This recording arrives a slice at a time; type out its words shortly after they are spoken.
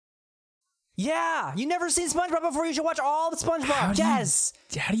Yeah, you never seen SpongeBob before. You should watch all the SpongeBob. Yes.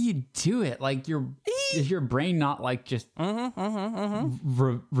 How do you do it? Like, does your brain not like just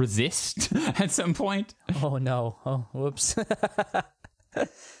resist at some point? Oh no. Oh, whoops.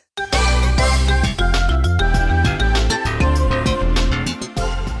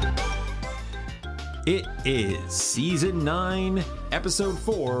 It is Season 9, Episode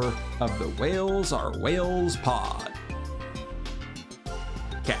 4 of the Whales Are Whales pod.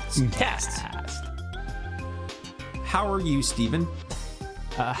 Cast. How are you, Steven?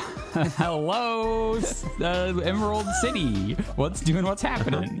 Hello, Emerald City. What's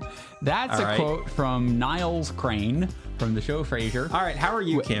happening? That's All a right. quote from Niles Crane from the show Frasier. All right, how are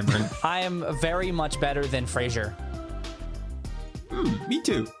you, Cameron? I am very much better than Frasier. Me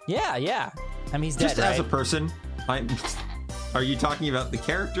too. Yeah. I mean, he's Just dead, right? as a person, are you talking about the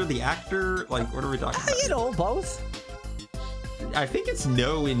character, the actor? Like, what are we talking about? You know, both. I think it's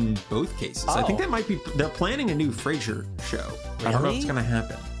no in both cases. I think Oh. that might be, they're planning a new Frasier show. I don't know if it's Really? going to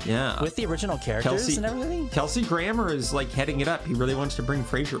happen. Yeah. With the original characters and everything? Kelsey Grammer is like heading it up. He really wants to bring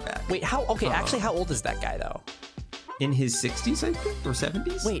Frasier back. Wait, actually, how old is that guy, though? In his 60s, I think, or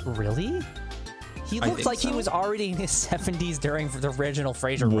 70s? Wait, really? He I looked think like he so. was already in his 70s during the original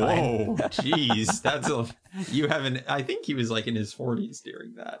Frasier run. Whoa, jeez. I think he was like in his 40s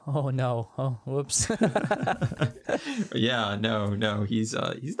during that. Oh, no. Oh, whoops. Yeah, no, he's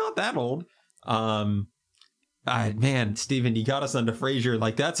not that old. Man, Steven, you got us onto Frasier.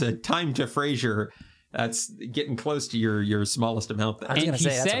 Like, that's a time to Frasier. That's getting close to your smallest amount there. I was And gonna he say,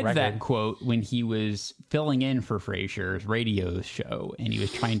 that's a said record. that quote when he was filling in for Frasier's radio show, and he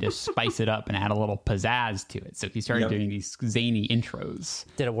was trying to spice it up and add a little pizzazz to it. So he started doing these zany intros.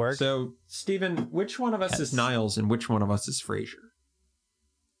 Did it work? So, Steven, which one of us is Niles and which one of us is Frasier?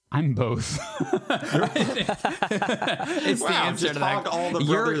 I'm both. It's the Wow, answer just to that. hog all the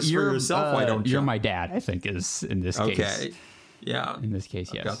brothers for yourself, why don't you? You're my dad, I think, is in this case. Okay. Yeah. In this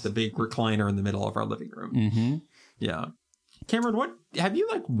case, yes. Got the big recliner in the middle of our living room. Mm-hmm. Yeah. Cameron, what have you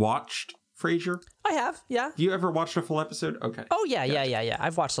watched Frasier? I have, yeah. Have you ever watched a full episode? Okay. Oh, yeah.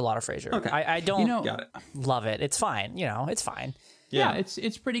 I've watched a lot of Frasier. Okay. I don't Got it. love it. It's fine. It's fine. Yeah,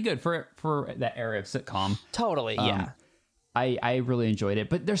 it's pretty good for that era of sitcom. Totally, yeah. I really enjoyed it,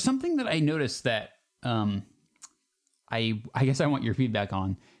 but there's something that I noticed that I guess I want your feedback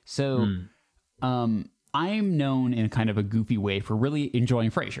on. So, I'm known in kind of a goofy way for really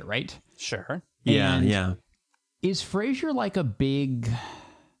enjoying Frasier, right? Sure. And Yeah. Is Frasier like a big,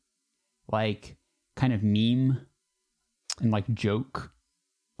 like, kind of meme and like joke?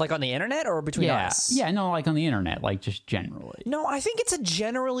 Like on the internet or between us? Yeah, no, like on the internet, like just generally. No, I think it's a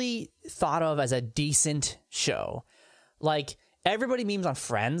generally thought of as a decent show. Like, everybody memes on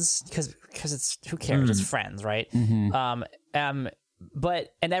Friends because it's, who cares? It's Friends, right? Mm-hmm. And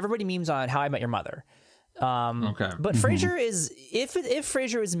everybody memes on How I Met Your Mother. Okay. But Frasier is, if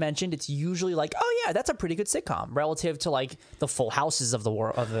Frasier is mentioned, it's usually like, oh yeah, that's a pretty good sitcom relative to like the Full Houses of the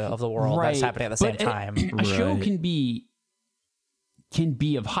world that's happening at the same time. A show can be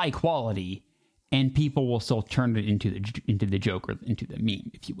of high quality, and people will still turn it into the joke or into the meme,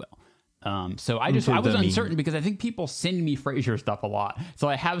 if you will. So I was uncertain because I think people send me Frasier stuff a lot, so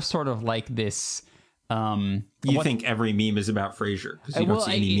I have sort of like this. You think every meme is about Frasier because you don't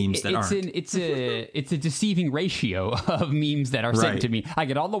see any memes that aren't. It's a deceiving ratio of memes that are sent to me. I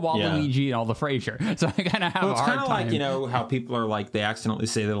get all the Waluigi and all the Frasier, so I kind of have a hard time. It's kind of like, how people are like, they accidentally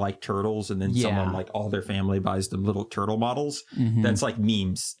say they like turtles, and then someone like all their family buys them little turtle models. That's like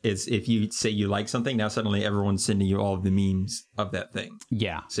memes. It's if you say you like something, now suddenly everyone's sending you all of the memes of that thing.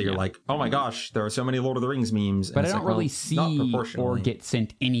 Yeah. So you're like, oh my gosh, there are so many Lord of the Rings memes. But I don't really see or get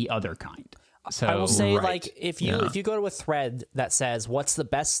sent any other kind. So, I will say, like, if you go to a thread that says what's the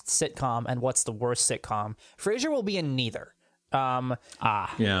best sitcom and what's the worst sitcom, Frasier will be in neither. Or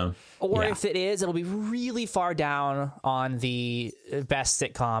if it is, it'll be really far down on the best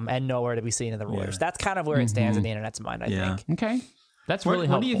sitcom and nowhere to be seen in the worst. That's kind of where it stands in the internet's mind, I think. Okay. That's really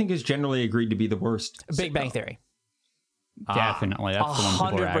helpful. What do you think is generally agreed to be the worst? Big Bang Theory. Definitely. That's the one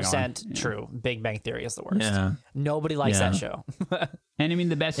people rag on. 100% true. Big Bang Theory is the worst. Yeah. Nobody likes that show. And I mean,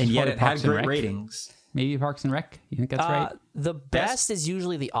 the best And is yet probably it had Parks and great Rec. ratings. Maybe Parks and Rec. You think that's right? The best is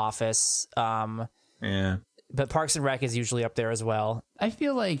usually The Office. Yeah. But Parks and Rec is usually up there as well. I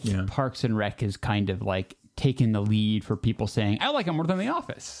feel like Parks and Rec is kind of like taking the lead for people saying, I like it more than The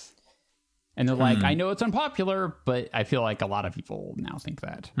Office. And they're like, I know it's unpopular, but I feel like a lot of people now think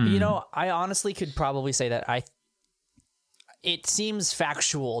that. I honestly could probably say that it seems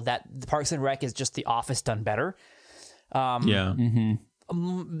factual that the Parks and Rec is just The Office done better.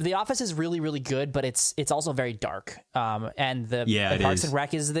 The Office is really, really good, but it's also very dark. And the Parks and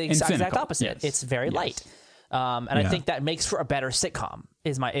Rec is the exact opposite. Yes. It's very light. And I think that makes for a better sitcom.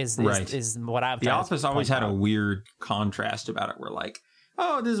 Is what I've. The Office always had a weird contrast about it, where like,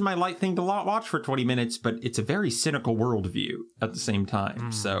 oh, this is my light thing to watch for 20 minutes, but it's a very cynical worldview at the same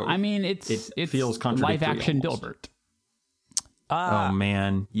time. So I mean, it feels contradictory. Live action almost. Dilbert. Oh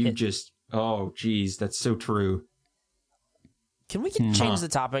man, oh geez, that's so true. Can we change the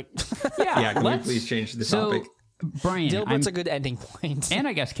topic? Yeah, can we please change the topic? Brian, Dilbert's a good ending point. And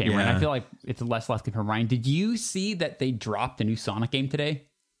I guess Cameron, I feel like it's less likely for Brian. Did you see that they dropped a new Sonic game today?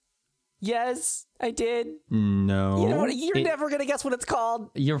 Yes, I did. No. You know what? You're never going to guess what it's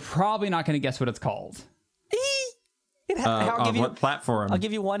called. You're probably not going to guess what it's called. On what platform? I'll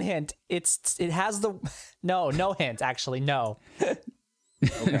give you one hint. It has the... No hint, actually. No.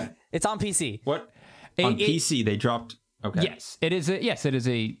 Okay. It's on PC. What? On PC, they dropped... Okay. Yes, it is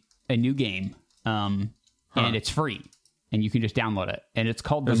a new game, and it's free, and you can just download it. And it's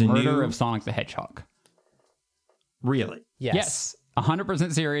called The Murder of Sonic the Hedgehog. Really? Yes.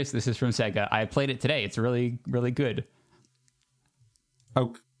 100% serious. This is from Sega. I played it today. It's really, really good.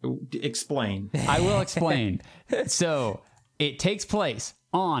 Oh, explain. I will explain. So it takes place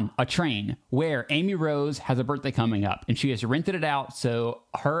on a train where Amy Rose has a birthday coming up, and she has rented it out so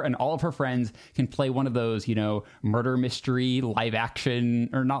her and all of her friends can play one of those, murder mystery live action,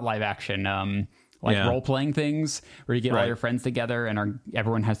 or not live action, role-playing things where you get all your friends together and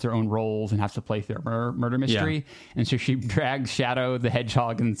everyone has their own roles and has to play through a murder mystery. Yeah. And so she drags Shadow the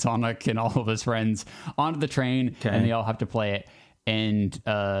Hedgehog and Sonic and all of his friends onto the train, and they all have to play it.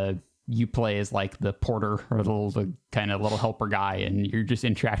 And you play as like the porter or the kind of little helper guy, and you're just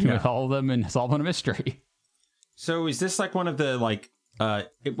interacting with all of them and solving a mystery. So is this like one of the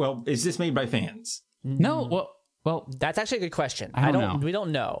is this made by fans? No, well, that's actually a good question. I don't know. We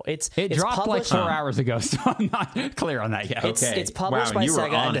don't know. It dropped like 4 hours ago, so I'm not clear on that yet. It's published by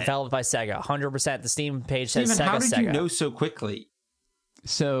Sega and developed by Sega. 100%. The Steam page says Steven, Sega. How did you know so quickly?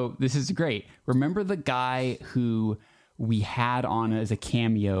 So this is great. Remember the guy who we had on as a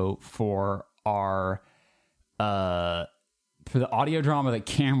cameo for our for the audio drama that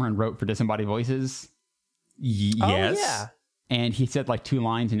Cameron wrote for Disembodied Voices? Yes. Oh, yeah. And he said like 2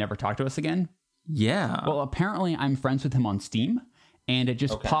 lines and never talked to us again? Yeah. Well, apparently I'm friends with him on Steam, and it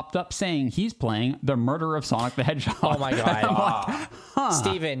just popped up saying he's playing The Murder of Sonic the Hedgehog. Oh my God.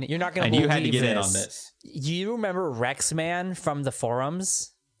 Steven, you're not going to believe this. And you had to get in on this. You remember Rexman from the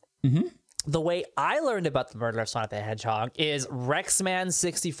forums? Mm-hmm. The way I learned about The Murder of Sonic the Hedgehog is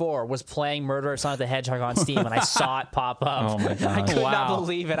Rexman64 was playing Murder of Sonic the Hedgehog on Steam, and I saw it pop up. Oh my God. I could not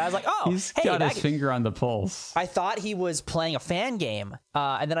believe it. I was like, he's got his finger on the pulse. I thought he was playing a fan game,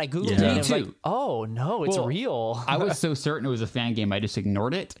 and then I Googled it, and it was like, oh no, it's real. I was so certain it was a fan game, I just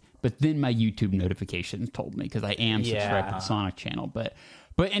ignored it. But then my YouTube notifications told me, because I am subscribed to the Sonic channel. But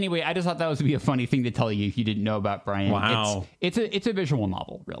anyway, I just thought that would be a funny thing to tell you if you didn't know about Brian. Wow. It's a visual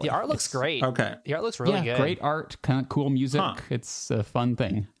novel, really. The art looks great. Okay. The art looks really good. Great art, kind of cool music. Huh. It's a fun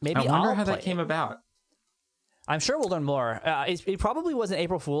thing. Maybe I wonder how that came about. I'm sure we'll learn more. It probably was an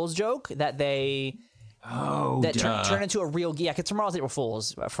April Fool's joke that they... turned into a real... Yeah, because tomorrow's April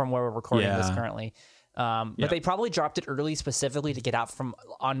Fool's from where we're recording this currently. But they probably dropped it early specifically to get out from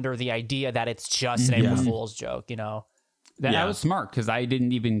under the idea that it's just an April Fool's joke, That was smart, because I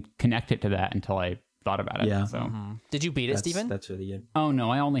didn't even connect it to that until I thought about it. Yeah. So. Did you beat it, Steven? That's really good. Oh,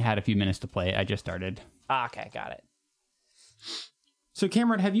 no, I only had a few minutes to play it. I just started. Okay, got it. So,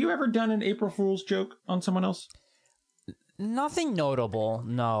 Cameron, have you ever done an April Fool's joke on someone else? Nothing notable,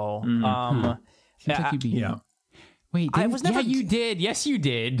 no. Seems like you'd be... Wait, I was never... you did. Yes, you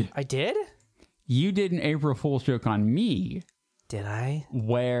did. I did? You did an April Fool's joke on me. Did I?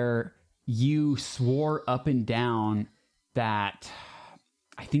 Where you swore up and down that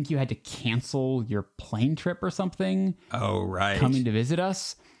I think you had to cancel your plane trip or something. Oh, right. Coming to visit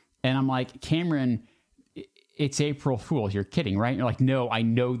us. And I'm like, Cameron, it's April Fool's. You're kidding, right? And you're like, no, I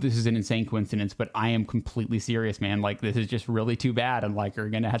know this is an insane coincidence, but I am completely serious, man. Like, this is just really too bad. And like, you're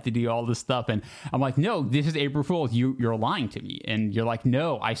going to have to do all this stuff. And I'm like, no, this is April Fool's. You're lying to me. And you're like,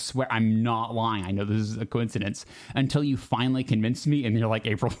 no, I swear I'm not lying. I know this is a coincidence, until you finally convinced me. And you're like,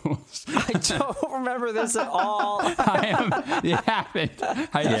 April Fool's. I don't remember this at all. It happened.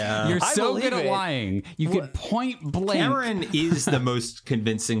 You're so good at lying. You could point blank. Cameron is the most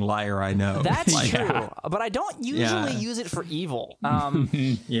convincing liar I know. That's true. But I don't usually use it for evil.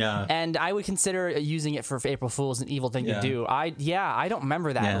 And I would consider using it for April Fool's an evil thing to do. I don't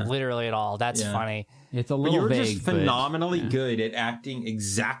remember that literally at all. That's funny. It's a little vague. You're just phenomenally good at acting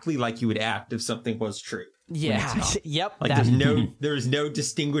exactly like you would act if something was true. Yeah. Yep. Like there's no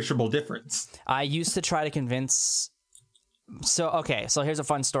distinguishable difference. I used to try to convince. So here's a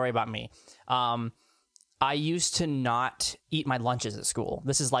fun story about me. I used to not eat my lunches at school.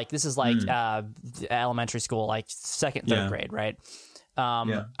 This is like elementary school, like second, third grade, right?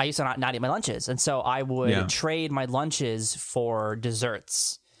 I used to not eat my lunches, and so I would trade my lunches for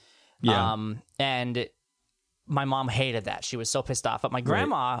desserts. And my mom hated that. She was so pissed off. But my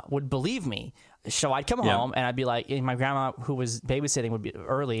grandma would believe me. So I'd come home and I'd be like, and my grandma, who was babysitting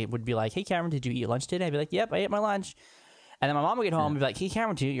would be like, "Hey, Cameron, did you eat lunch today?" I'd be like, "Yep, I ate my lunch." And then my mom would get home and be like, "Hey,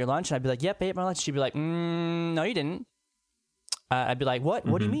 Cameron, did you eat your lunch?" And I'd be like, "Yep, I ate my lunch." She'd be like, "No, you didn't." I'd be like, "What?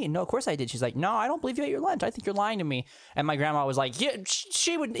 What do you mean?" "No, of course I did." She's like, "No, I don't believe you ate your lunch. I think you're lying to me." And my grandma was like, "Yeah,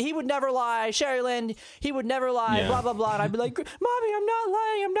 he would never lie. Sherry Lynn, he would never lie, blah, blah, blah." And I'd be like, "Mommy, I'm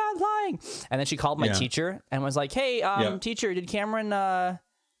not lying. And then she called my teacher and was like, "Hey, teacher, did Cameron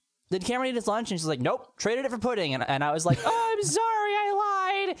eat his lunch?" And she's like, "Nope, traded it for pudding." And I was like, "Oh, I'm sorry, I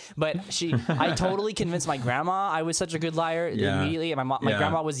lied." But I totally convinced my grandma I was such a good liar immediately. And my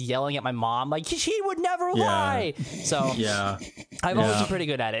grandma was yelling at my mom, like, "She would never lie." So I've always been pretty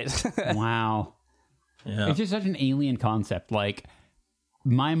good at it. Wow. Yeah. It's just such an alien concept. Like,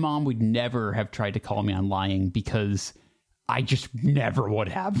 my mom would never have tried to call me on lying because I just never would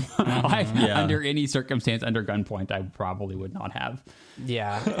have. Under any circumstance, under gunpoint, I probably would not have.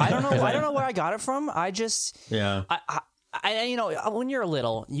 Yeah. I don't know where I got it from. I just, I when you're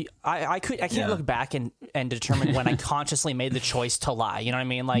little, I can't look back and determine when I consciously made the choice to lie. You know what I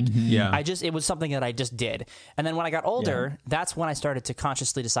mean? Like, it was something that I just did. And then when I got older, that's when I started to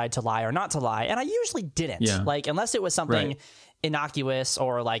consciously decide to lie or not to lie. And I usually didn't, like, unless it was something innocuous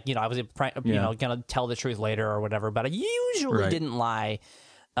or like, I was, going to tell the truth later or whatever, but I usually didn't lie,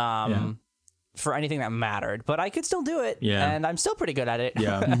 for anything that mattered, but I could still do it. And I'm still pretty good at it.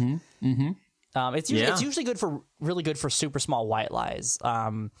 It's usually really good for super small white lies.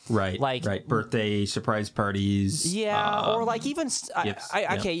 Like birthday surprise parties. Or like even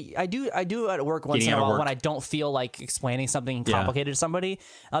I do at work once in a while when I don't feel like explaining something complicated to somebody.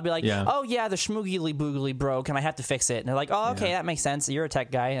 I'll be like, "Oh yeah, the schmoogly boogly broke and I have to fix it." And they're like, "Oh, okay, that makes sense. You're a tech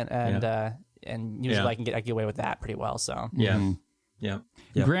guy," and usually I can get away with that pretty well. So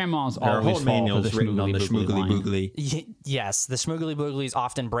Grandma's always fall for the schmoogly boogly. Yes, the schmoogly booglies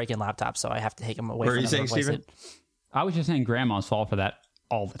often break in laptops, so I have to take them away from them and replace it. I was just saying grandmas fall for that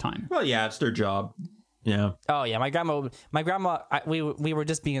all the time. Well, yeah, it's their job. Yeah. Oh yeah, my grandma. We were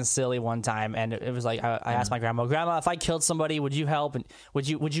just being silly one time, and it was like I asked my grandma, "Grandma, if I killed somebody, would you help? And would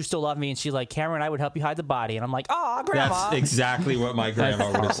you still love me?" And she's like, "Cameron, I would help you hide the body." And I'm like, "Oh, Grandma." That's exactly what my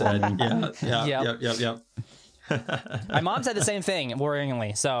grandma would have said. Yep. My mom said the same thing,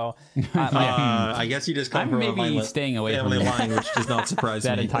 worryingly. So I guess you just come from a violent staying away family from line, which does not surprise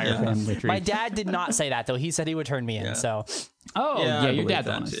that me. entire family tree. My dad did not say that, though. He said he would turn me in. So your dad's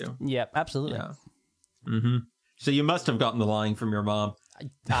honest. Too. Yep, absolutely. Yeah. So you must have gotten the lying from your mom.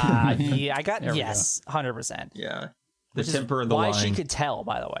 I got 100%. Yeah, the temper of the lying. Why she could tell,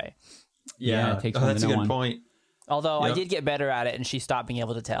 by the way. Yeah, it takes that's a good point. Although I did get better at it, and she stopped being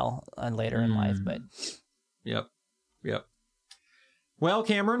able to tell later in life. But Yep. Well,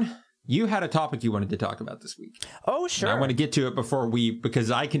 Cameron, you had a topic you wanted to talk about this week. Oh, sure. And I want to get to it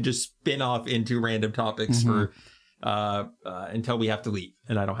because I can just spin off into random topics for until we have to leave,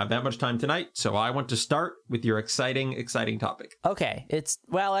 and I don't have that much time tonight. So I want to start with your exciting topic. Okay,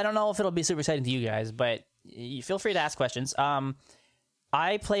 I don't know if it'll be super exciting to you guys, but you feel free to ask questions.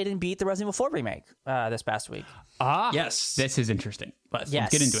 I played and beat the Resident Evil 4 remake this past week. Yes. This is interesting. Let's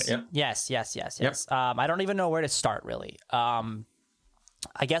get into it. Yep. Yes. I don't even know where to start, really.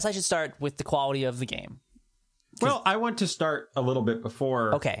 I guess I should start with the quality of the game. Well, I want to start a little bit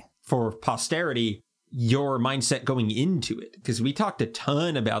before. Okay. For posterity, your mindset going into it, because we talked a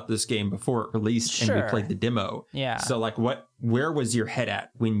ton about this game before it released and we played the demo. Yeah. So like where was your head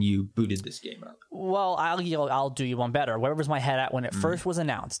at when you booted this game up? Well, I'll do you one better. Where was my head at when it first was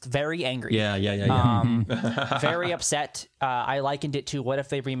announced? Very angry. Yeah. Very upset. I likened it to what if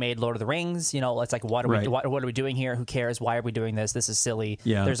they remade Lord of the Rings? It's like what are we doing here? Who cares? Why are we doing this? This is silly.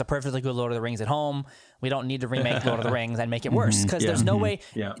 Yeah. There's a perfectly good Lord of the Rings at home. We don't need to remake Lord of the Rings and make it worse, because there's no way.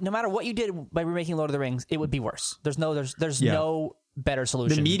 No matter what you did by remaking Lord of the Rings, it would be worse. There's no better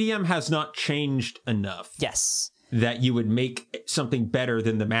solution. The medium has not changed enough. Yes. That you would make something better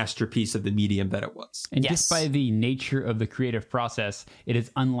than the masterpiece of the medium that it was. And just by the nature of the creative process, it is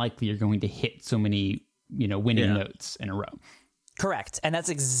unlikely you're going to hit so many, winning notes in a row. Correct. And that's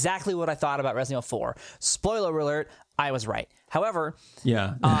exactly what I thought about Resident Evil 4. Spoiler alert, I was right. However,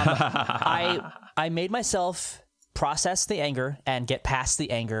 I made myself process the anger and get past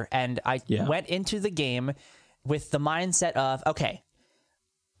the anger. And I went into the game with the mindset of, okay,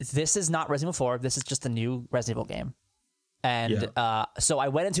 this is not Resident Evil 4. This is just a new Resident Evil game. And so I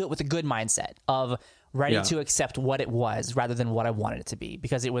went into it with a good mindset of ready to accept what it was rather than what I wanted it to be,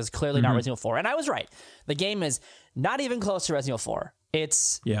 because it was clearly not Resident Evil 4. And I was right. The game is not even close to Resident Evil 4.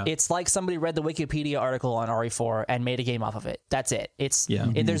 It's like somebody read the Wikipedia article on RE4 and made a game off of it. That's it. It's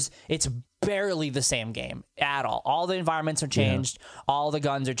barely the same game at all. All the environments are changed. All the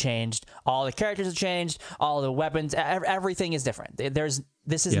guns are changed. All the characters are changed. All the weapons, everything is different.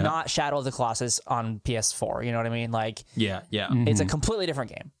 This is not Shadow of the Colossus on PS4. You know what I mean? Like, it's a completely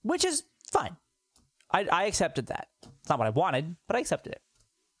different game, which is fine. I accepted that. It's not what I wanted, but I accepted it.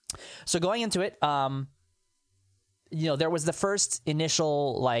 So going into it, there was the first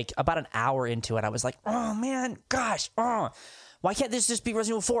initial, like, about an hour into it, I was like, oh man, gosh, why can't this just be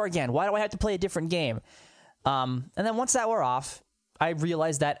Resident Evil 4 again? Why do I have to play a different game? And then once that wore off, I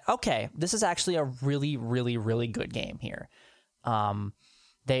realized that, okay, this is actually a really, really, really good game here.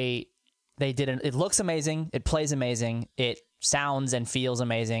 They did it looks amazing, it plays amazing, it sounds and feels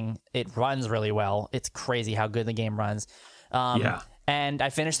amazing, it runs really well. It's crazy how good the game runs. And I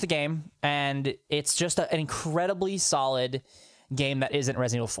finished the game, and it's just an incredibly solid game that isn't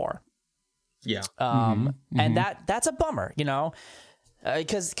Resident Evil 4. And that's a bummer,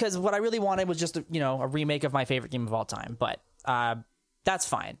 because what I really wanted was just a remake of my favorite game of all time. But that's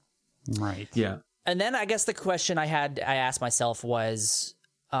fine. Right. Yeah. And then I guess the question I asked myself was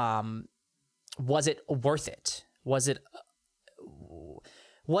it worth it?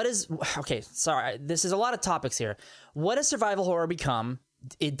 Okay, sorry, this is a lot of topics here. What does survival horror become?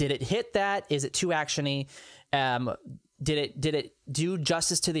 Did it hit that? Is it too actiony? Did it do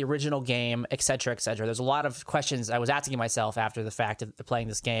justice to the original game, et cetera, et cetera? There's a lot of questions I was asking myself after the fact of playing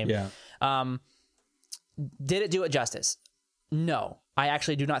this game. Did it do it justice? No, I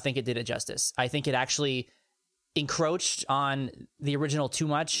actually do not think it did it justice. I think it actually encroached on the original too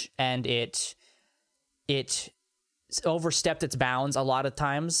much, and it overstepped its bounds a lot of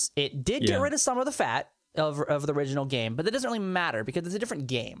times. It did get rid of some of the fat of the original game, but that doesn't really matter because it's a different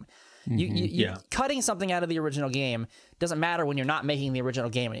game. You cutting something out of the original game doesn't matter when you're not making the original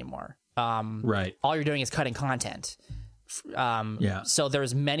game anymore. Right. All you're doing is cutting content. So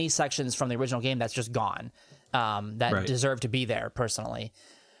there's many sections from the original game that's just gone that deserve to be there, personally.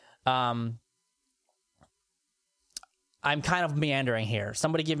 I'm kind of meandering here.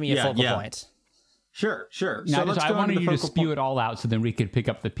 Somebody give me a focal point. Sure. Now, so I wanted you to spew it all out so then we could pick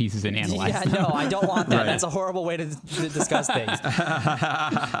up the pieces and analyze them. No, I don't want that. That's a horrible way to discuss things.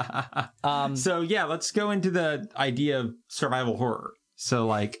 So let's go into the idea of survival horror. So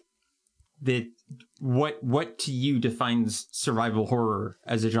like, what to you defines survival horror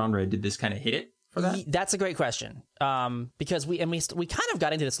as a genre? Did this kind of hit it for that? That's a great question. Because we kind of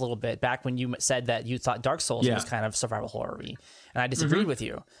got into this a little bit back when you said that you thought Dark Souls was kind of survival horror-y, and I disagreed with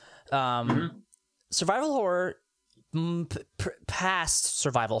you. Survival horror, past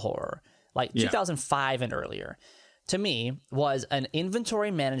survival horror, like 2005 and earlier, to me was an inventory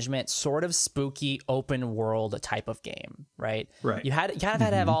management, sort of spooky open world type of game, right? You kind of had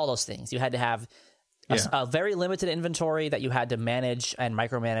to have all those things. You had to have a very limited inventory that you had to manage and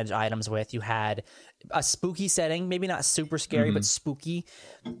micromanage items with. You had a spooky setting, maybe not super scary, but spooky.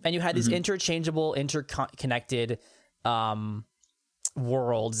 And you had these interchangeable, interconnected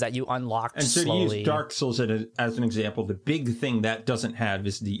worlds that you unlocked and so slowly. To use Dark Souls as an example, the big thing that doesn't have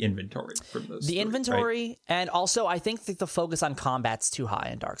is the inventory from those inventory, right? And also I think that the focus on combat's too high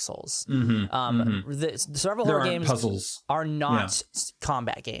in Dark Souls. The survival horror games puzzles are not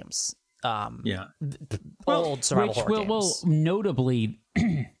combat games. Old survival horror games. Well, notably,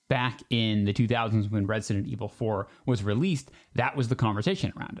 back in the 2000s when Resident Evil 4 was released, that was the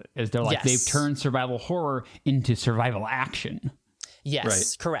conversation around it. Is they're like, they've turned survival horror into survival action.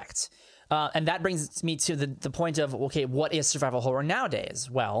 Yes, correct. And that brings me to the point of, okay, what is survival horror nowadays?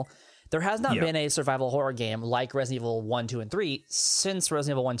 Well, there has not been a survival horror game like Resident Evil 1, 2, and 3 since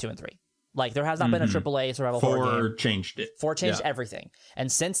Resident Evil 1, 2, and 3. Like, there has not been a AAA survival horror game. 4 changed it. 4 changed everything.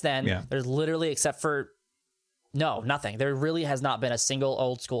 And since then, there's literally, except for, nothing. There really has not been a single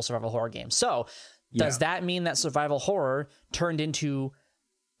old school survival horror game. So, does that mean that survival horror turned into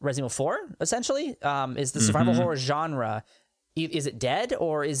Resident Evil 4, essentially? Is the survival horror genre... Is it dead,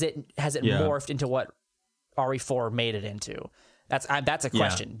 or has it morphed into what RE4 made it into? That's a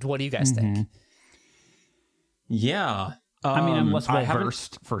question. What do you guys think? Yeah, I mean, I'm less well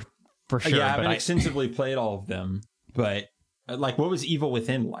versed for sure. Yeah, I haven't extensively played all of them, but like, what was Evil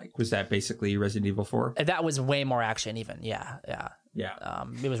Within like? Was that basically Resident Evil 4? That was way more action, even. Yeah.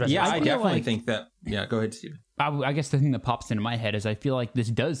 It was. Resident Evil. I definitely like, think that. Yeah, go ahead, Steven. I guess the thing that pops into my head is I feel like this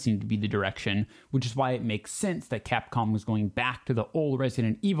does seem to be the direction, which is why it makes sense that Capcom was going back to the old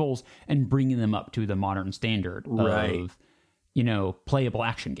Resident Evils and bringing them up to the modern standard of, playable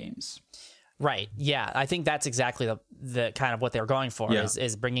action games. Right. Yeah. I think that's exactly the kind of what they're going for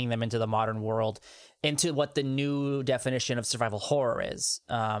is bringing them into the modern world, into what the new definition of survival horror is.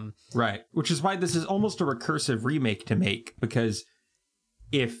 Right. Which is why this is almost a recursive remake to make, because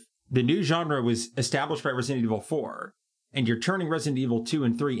if the new genre was established by Resident Evil 4, and you're turning Resident Evil 2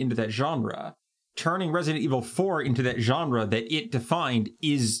 and 3 into that genre, turning Resident Evil 4 into that genre that it defined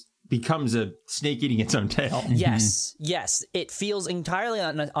becomes a snake eating its own tail. Yes. It feels entirely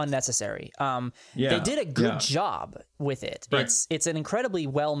unnecessary. They did a good job with it. Right. It's an incredibly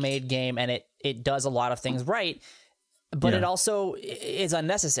well-made game, and it does a lot of things right. But it also is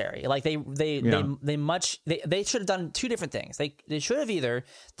unnecessary. Like they should have done two different things. They should have either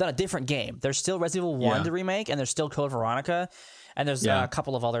done a different game. There's still Resident Evil 1 to remake, and there's still Code Veronica, and there's a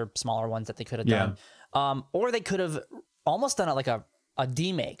couple of other smaller ones that they could have done. Or they could have almost done it like a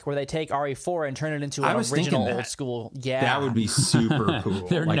demake where they take RE4 and turn it into an original old school. Yeah, that would be super cool.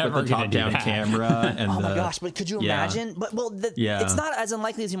 They're like never with the top-down camera. And oh my gosh! But could you imagine? But it's not as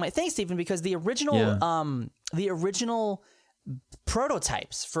unlikely as you might think, Stephen, because the original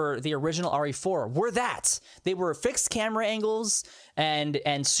prototypes for the original RE4 were that they were fixed camera angles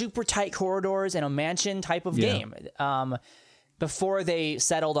and super tight corridors and a mansion type of game. Before they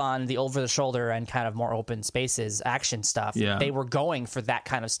settled on the over the shoulder and kind of more open spaces action stuff, they were going for that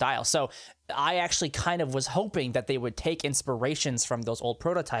kind of style. So I actually kind of was hoping that they would take inspirations from those old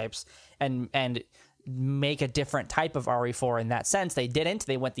prototypes and make a different type of RE4 in that sense. They didn't.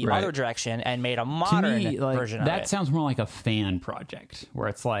 They went the other direction and made a modern version of it. That sounds more like a fan project where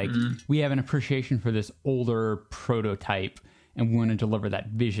it's like, we have an appreciation for this older prototype and we want to deliver that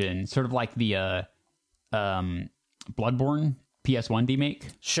vision. Sort of like the Bloodborne PS1 remake.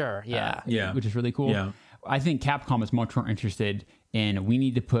 Sure, which is really cool. Yeah. I think Capcom is much more interested in, we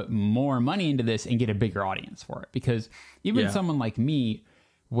need to put more money into this and get a bigger audience for it. Because even someone like me,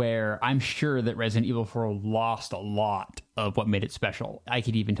 where I'm sure that Resident Evil 4 lost a lot of what made it special. I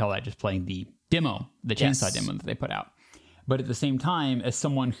could even tell that just playing the demo, the chainsaw demo that they put out. But at the same time, as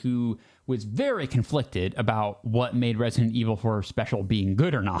someone who was very conflicted about what made Resident Evil 4 special being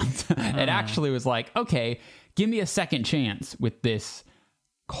good or not, it actually was like, okay, give me a second chance with this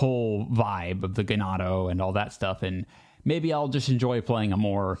whole vibe of the Ganado and all that stuff, and maybe I'll just enjoy playing a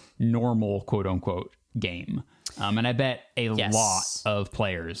more normal, quote-unquote, game. And I bet a lot of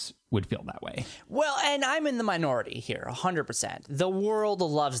players would feel that way. Well, and I'm in the minority here, 100%. The world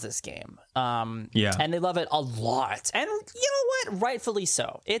loves this game. And they love it a lot. And you know what? Rightfully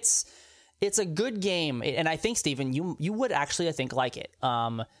so. It's a good game. And I think, Stephen, you would actually, I think, like it.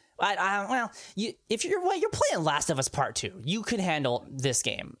 If you're playing Last of Us Part 2, you could handle this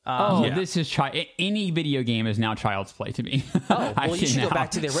game. This is any video game is now child's play to me. Well, you should go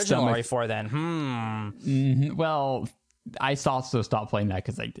back to the original RE4 then. Well, I also stopped playing that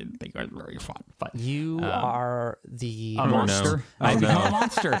because I didn't think it was very fun. But you are the monster. I become a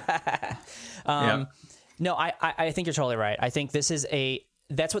monster. No, I think you're totally right. I think this is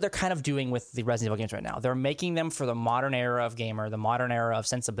that's what they're kind of doing with the Resident Evil games right now. They're making them for the modern era of gamer, the modern era of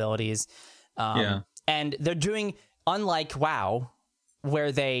sensibilities. And they're doing, unlike WoW,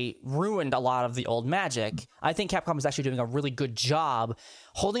 where they ruined a lot of the old magic, I think Capcom is actually doing a really good job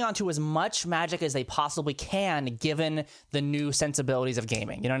holding on to as much magic as they possibly can, given the new sensibilities of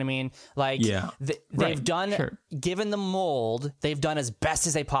gaming. You know what I mean? Like, they've done, given the mold, they've done as best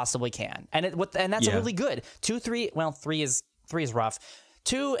as they possibly can. And that's really good. 3 is rough.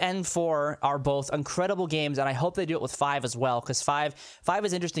 2 and 4 are both incredible games, and I hope they do it with 5 as well, because 5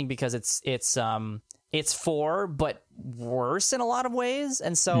 is interesting because it's 4 but worse in a lot of ways.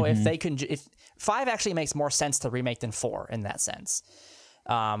 And so if 5 actually makes more sense to remake than 4 in that sense,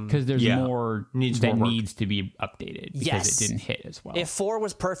 because there's more needs to be updated because it didn't hit as well. If 4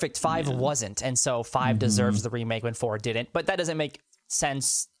 was perfect, 5 wasn't, and so 5 deserves the remake when 4 didn't. But that doesn't make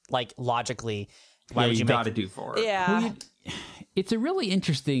sense, like, logically. Why would you got to do 4? It's a really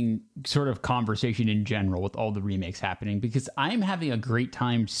interesting sort of conversation in general with all the remakes happening, because I'm having a great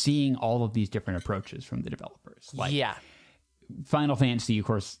time seeing all of these different approaches from the developers. Like Final Fantasy, of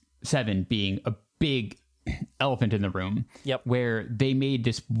course, 7 being a big elephant in the room, where they made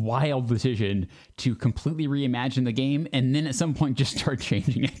this wild decision to completely reimagine the game and then at some point just start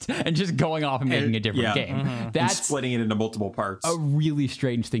changing it and just going off and making a different game. That's and splitting it into multiple parts. A really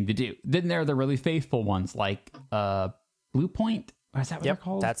strange thing to do. Then there are the really faithful ones like Blue Point. Is that what they're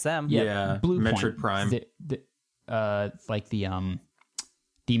called? That's them. Blue Metroid Point. Prime. Like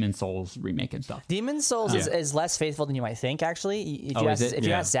the Demon Souls remake and stuff. Demon Souls is less faithful than you might think, actually. If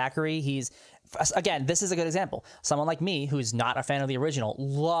you ask Zachary, again, this is a good example. Someone like me, who's not a fan of the original,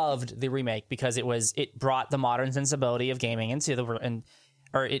 loved the remake because it brought the modern sensibility of gaming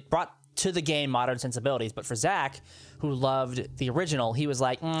it brought to the game modern sensibilities. But for Zach, who loved the original, he was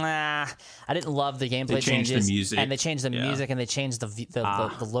like, nah, I didn't love the gameplay changes. The music. And they changed the music, and they changed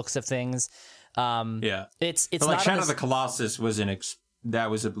the looks of things. It's but like Shadow of the Colossus was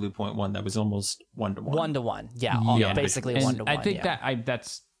that was a Blue Point one that was almost 1-to-1. 1-to-1. Yeah. Basically 1-to-1. I think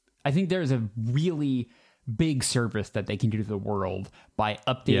I think there's a really big service that they can do to the world by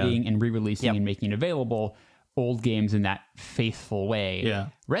updating and re-releasing and making available old games in that faithful way. Yeah.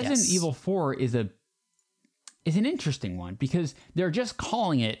 Resident Evil 4 is an interesting one because they're just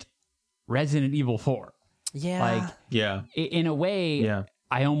calling it Resident Evil 4. Yeah. In a way,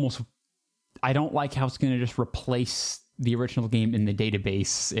 I don't like how it's going to just replace the original game in the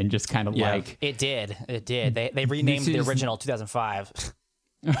database and just kind of like... It did. They renamed the original 2005.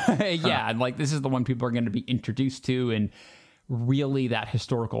 And like this is the one people are going to be introduced to, and really that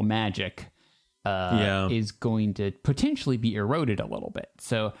historical magic is going to potentially be eroded a little bit.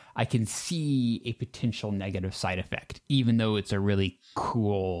 So I can see a potential negative side effect, even though it's a really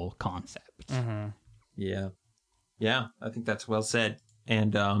cool concept. Mm-hmm. Yeah, I think that's well said.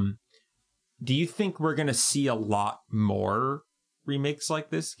 And do you think we're going to see a lot more remakes like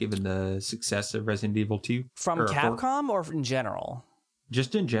this, given the success of Resident Evil 2? From Capcom or in general?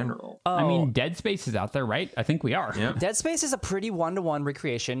 Just in general. I mean, Dead Space is out there, right? I think we are. Yeah. Dead Space is a pretty 1-to-1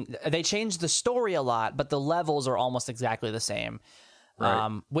 recreation. They changed the story a lot, but the levels are almost exactly the same.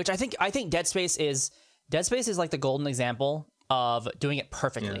 Right. Which I think Dead Space is like the golden example of doing it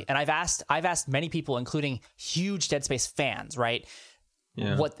perfectly. Yeah. And I've asked many people, including huge Dead Space fans, right?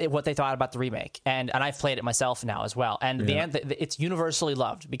 Yeah. What they thought about the remake, and I've played it myself now as well, and it's universally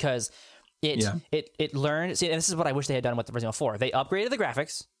loved because it learned. See, and this is what I wish they had done with the Resident Evil 4. They upgraded the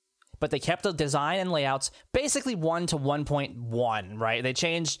graphics, but they kept the design and layouts basically 1 to 1.1. Right? They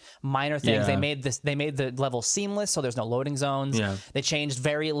changed minor things. They made the level seamless, so there's no loading zones. Yeah. They changed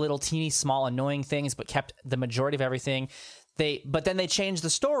very little, teeny, small, annoying things, but kept the majority of everything. But then they changed the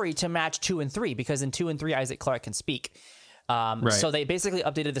story to match 2 and 3 because in 2 and 3 Isaac Clarke can speak. So they basically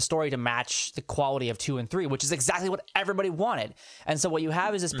updated the story to match the quality of 2 and 3, which is exactly what everybody wanted. And so what you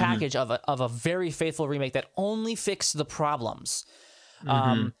have is this package of a very faithful remake that only fixed the problems.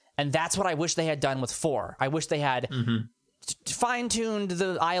 And that's what I wish they had done with 4. I wish they had fine-tuned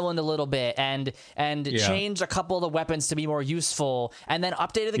the island a little bit and changed a couple of the weapons to be more useful, and then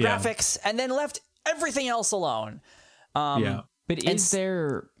updated the graphics, and then left everything else alone. But is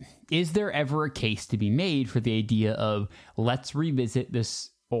there ever a case to be made for the idea of let's revisit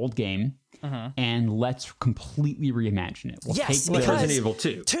this old game and let's completely reimagine it? Yes, because Resident Evil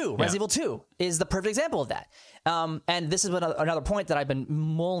 2. Resident Evil 2 is the perfect example of that. And this is another point that I've been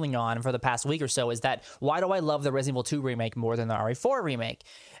mulling on for the past week or so, is that why do I love the Resident Evil 2 remake more than the RE4 remake?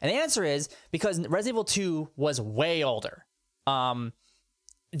 And the answer is because Resident Evil 2 was way older.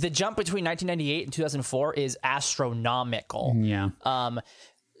 The jump between 1998 and 2004 is astronomical. Yeah.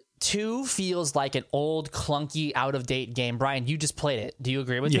 2 feels like an old, clunky, out-of-date game. Brian, you just played it. Do you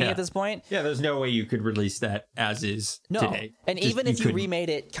agree with me at this point? Yeah, there's no way you could release that as is today. And even if you remade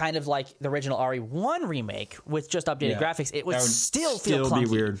it kind of like the original RE1 remake with just updated graphics, it would still feel clunky.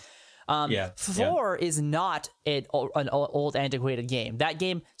 Be weird. 4 is not an old, antiquated game. That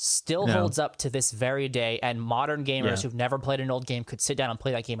game still holds up to this very day, and modern gamers who've never played an old game could sit down and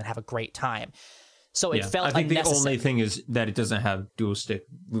play that game and have a great time. So it felt unnecessary. I think the only thing is that it doesn't have dual stick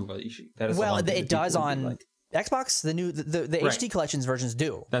movement issue. It does on Xbox. The new the HD collections versions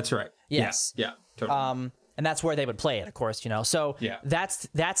do. That's right. Yes. Yeah. Totally. And that's where they would play it, of course. So that's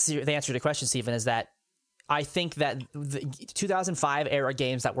the answer to the question, Stephen. Is that I think that the 2005 era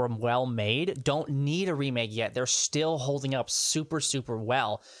games that were well made don't need a remake yet. They're still holding up super, super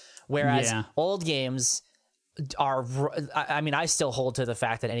well. Whereas old games are, I mean, I still hold to the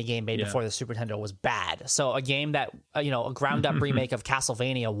fact that any game made before the Super Nintendo was bad. So a game that, a ground up remake of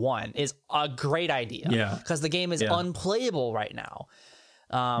Castlevania 1 is a great idea. Yeah. Because the game is unplayable right now.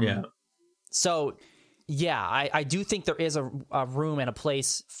 So I do think there is a room and a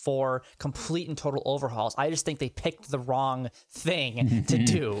place for complete and total overhauls. I just think they picked the wrong thing to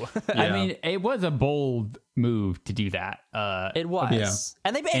do. I mean, it was a bold move to do that. It was.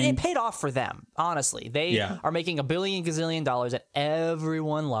 And it paid off for them, honestly. They are making $1 billion gazillion and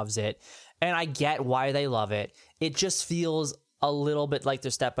everyone loves it. And I get why they love it. It just feels a little bit like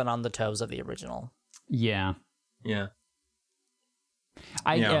they're stepping on the toes of the original. Yeah. Yeah.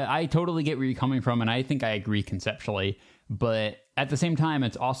 I totally get where you're coming from, and I think I agree conceptually, But at the same time,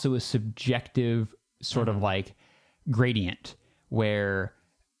 it's also a subjective sort of like gradient where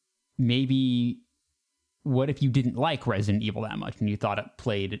maybe what if you didn't like Resident Evil that much and you thought it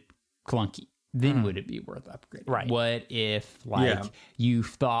played clunky? Then would it be worth upgrading? Right. What if, you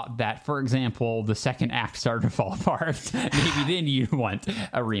thought that, for example, the second act started to fall apart? Maybe then you'd want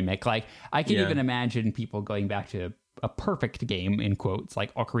a remake. Like, I can even imagine people going back to a perfect game, in quotes,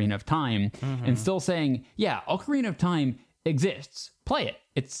 like Ocarina of Time, and still saying, yeah, Ocarina of Time exists. Play it.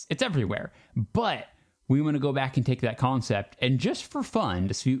 It's everywhere. But we want to go back and take that concept, and just for fun,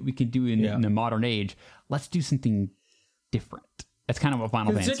 to see what we can do in the modern age, let's do something different. That's kind of what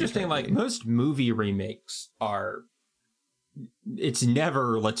Final Fantasy is. It's interesting, like most movie remakes are, it's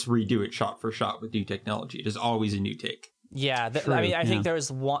never let's redo it shot for shot with new technology. It is always a new take. Yeah, I mean, I think there's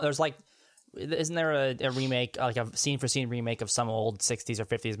like, isn't there a remake, like a scene for scene remake of some old 60s or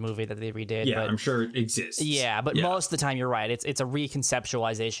 50s movie that they redid? Yeah, but, I'm sure it exists. Yeah, but most of the time you're right. It's a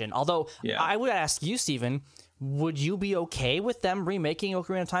reconceptualization. Although I would ask you, Steven, would you be okay with them remaking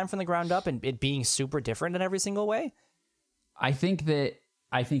Ocarina of Time from the ground up and it being super different in every single way? I think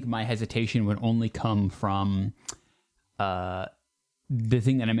my hesitation would only come from the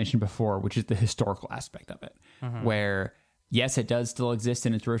thing that I mentioned before, which is the historical aspect of it, where, yes, it does still exist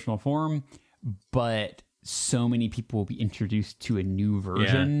in its original form, but so many people will be introduced to a new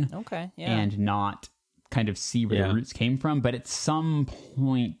version and not kind of see where the roots came from. But at some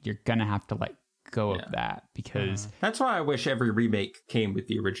point, you're going to have to let go of that because... That's why I wish every remake came with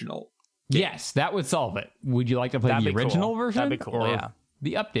the original. Yes, that would solve it. Would you like to play the original version? That'd be cool, or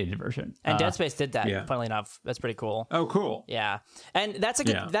the updated version? And Dead Space did that, funnily enough. That's pretty cool. Oh, cool. Yeah. And that's a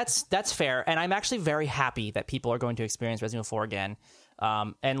good, that's fair. And I'm actually very happy that people are going to experience Resident Evil 4 again.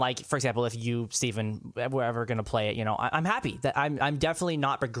 And like, for example, if you, Stephen, were ever going to play it, I'm happy that I'm definitely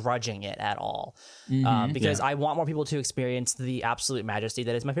not begrudging it at all. Because I want more people to experience the absolute majesty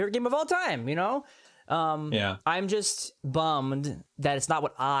that is my favorite game of all time, I'm just bummed that it's not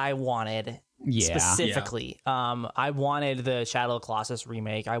what I wanted specifically. I wanted the Shadow of the Colossus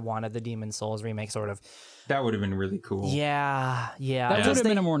remake. I wanted the Demon Souls remake, sort of. That would have been really cool. Yeah. That would have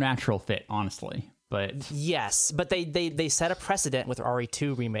been a more natural fit, honestly. But yes, but they set a precedent with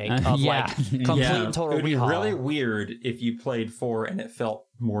RE2 remake of like complete and total It would be rehaul. really weird if you played 4 and it felt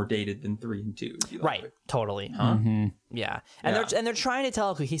more dated than 3 and 2. Right, totally. Yeah, and they're trying to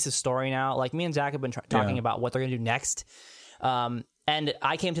tell a cohesive story now. Like me and Zach have been talking about what they're going to do next, and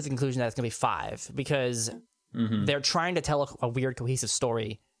I came to the conclusion that it's going to be 5 because they're trying to tell a weird cohesive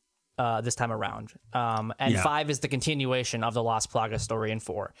story this time around, and 5 is the continuation of the Lost Plaga story in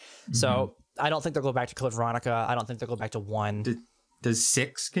 4. So I don't think they'll go back to Code Veronica. I don't think they'll go back to 1. Does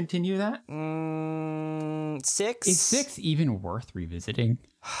 6 continue that? 6? Is 6 even worth revisiting?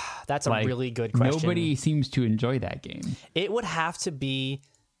 That's a really good question. Nobody seems to enjoy that game. It would have to be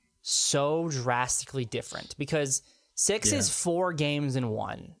so drastically different because 6 is 4 games in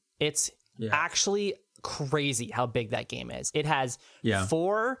 1. It's actually crazy how big that game is. It has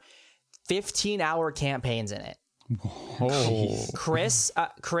 4 15-hour campaigns in it. Oh.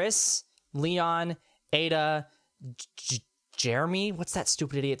 Chris, Leon, Ada, Jeremy, what's that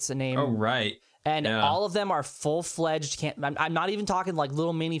stupid idiot's name? Oh, right. And all of them are full-fledged. I'm not even talking like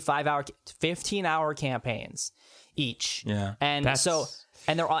little mini 5-hour, 15-hour campaigns each. Yeah. And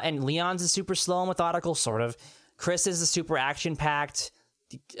and they're all, and Leon's is super slow and methodical, sort of. Chris is a super action-packed.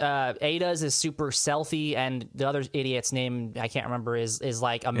 Ada's is super stealthy, and the other idiot's name I can't remember is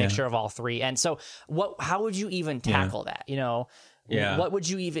like a mixture of all 3. And so, how would you even tackle that? What would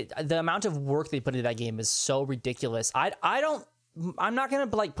you even? The amount of work they put into that game is so ridiculous. I'm not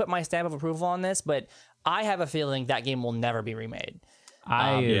gonna like put my stamp of approval on this, but I have a feeling that game will never be remade.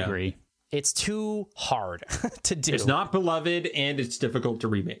 I agree. It's too hard to do. It's not beloved and it's difficult to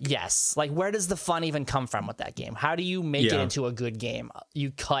remake. Yes. Like, where does the fun even come from with that game? How do you make it into a good game?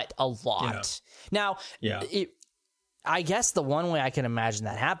 You cut a lot. Now, I guess the one way I can imagine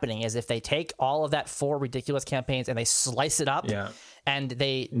that happening is if they take all of that 4 ridiculous campaigns and they slice it up and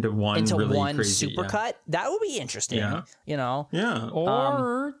they into one supercut. That would be interesting,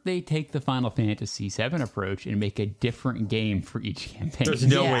 Or they take the Final Fantasy VII approach and make a different game for each campaign. There's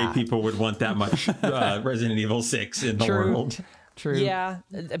no way people would want that much Resident Evil 6 in the world. True. Yeah,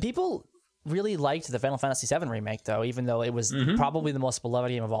 people really liked the Final Fantasy VII remake, though, even though it was probably the most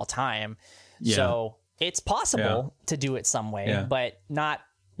beloved game of all time. Yeah. So it's possible to do it some way, but not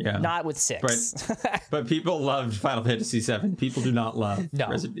with 6. But people loved Final Fantasy VII. People do not love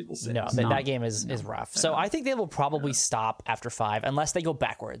Resident Evil 6. No, that game is rough. So I think they will probably stop after 5 unless they go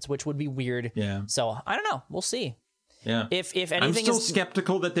backwards, which would be weird. Yeah. So I don't know. We'll see. Yeah. If anything, I'm still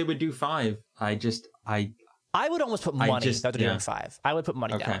skeptical that they would do 5. I would almost put money that they're doing 5. I would put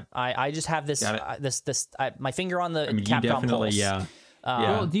money down. I just have this my finger on the Capcom pulse.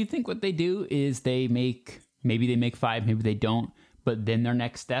 Well, do you think what they do is maybe they make 5, maybe they don't, but then their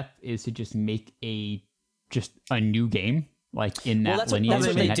next step is to just make a new game, like in that lineage,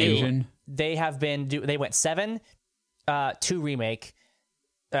 in that engine? They have been they went 7, 2 remake,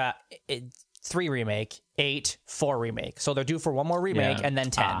 3 remake, 8, 4 remake. So they're due for one more remake and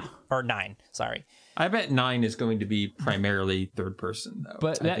then 10 or 9. Sorry. I bet 9 is going to be primarily third person, though.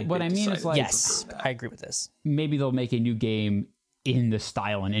 But what I mean is, like, yes, I agree with this. Maybe they'll make a new game in the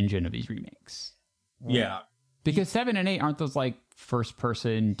style and engine of these remakes. Yeah, because 7 and 8 aren't those like first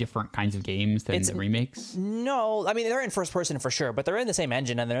person different kinds of games than the remakes? No, I mean they're in first person for sure, but they're in the same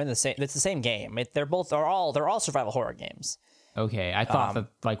engine and they're in the same. It's the same game. They're all survival horror games. Okay, I thought that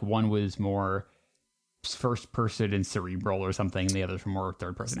like one was more first person and cerebral or something, and the others were more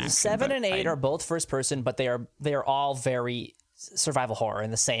third person action. 7 and 8 are both first person, but they are all very survival horror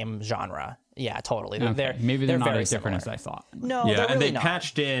in the same genre. Yeah, totally. Okay. Maybe they're not as different as I thought. No, yeah, and they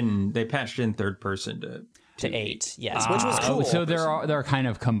patched in third person to 8. Yes, which was cool. So they're kind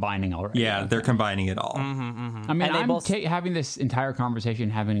of combining already. Yeah, they're combining it all. I mean, I'm having this entire conversation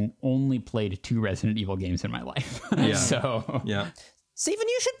having only played 2 Resident Evil games in my life. Yeah. So Steven,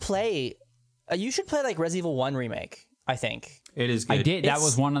 you should play like Resident Evil 1 remake, I think. It is good. I did. That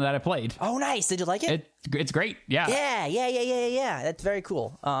was one that I played. Oh, nice. Did you like it? It's great. Yeah. Yeah. That's very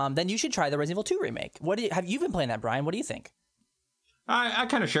cool. Then you should try the Resident Evil 2 remake. Have you been playing that, Brian? What do you think? I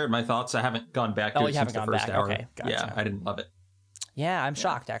kind of shared my thoughts. I haven't gone back to it since the first hour. Okay, gotcha. Yeah, I didn't love it. Yeah, I'm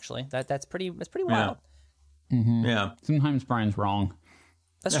shocked actually. That's pretty wild. Yeah. Sometimes Brian's wrong.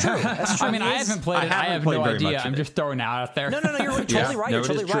 That's true. I mean, I haven't played it. I have no idea. I'm just throwing it out there. No, you're totally right. You're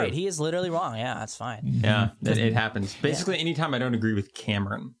totally right. He is literally wrong. Yeah, that's fine. Yeah, it happens. Basically, anytime I don't agree with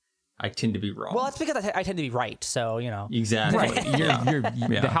Cameron, I tend to be wrong. Well, that's because I tend to be right. So, Exactly.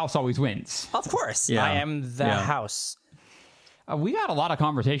 Right. The house always wins. Of course. Yeah. I am the house. We got a lot of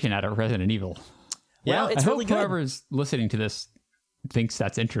conversation out of Resident Evil. Well, it's really good. Whoever's listening to this thinks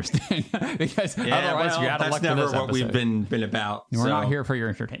that's interesting because otherwise you're out of luck for this episode. That's never what we've been about. We're not here for your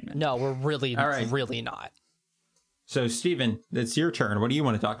entertainment. No, we're really not. So, Steven, it's your turn. What do you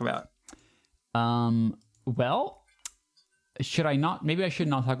want to talk about? Well, should I not? Maybe I should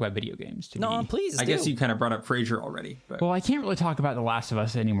not talk about video games. Please. I guess you kind of brought up Frasier already. But. Well, I can't really talk about The Last of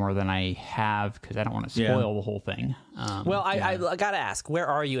Us any more than I have because I don't want to spoil the whole thing. I gotta ask, where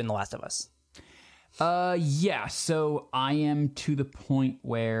are you in The Last of Us? So I am to the point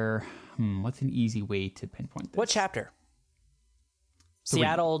where what's an easy way to pinpoint this? What chapter? 3.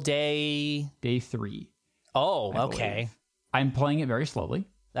 Seattle day 3. Oh, okay. I'm playing it very slowly.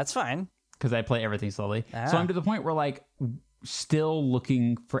 That's fine. Because I play everything slowly. So I'm to the point where like still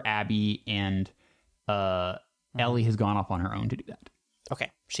looking for Abby and Ellie has gone off on her own to do that.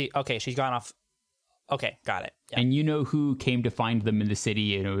 Okay. She's gone off. Okay, got it. Yep. And you know who came to find them in the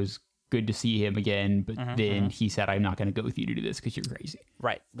city, and it was good to see him again, but then he said, I'm not going to go with you to do this because you're crazy.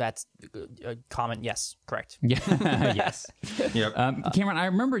 Right. That's a comment. Yes, correct. Yeah. Yes. Yep. Cameron, I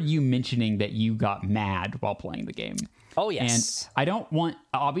remember you mentioning that you got mad while playing the game. Oh, yes. And I don't want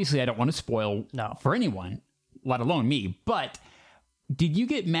to spoil for anyone, let alone me, but did you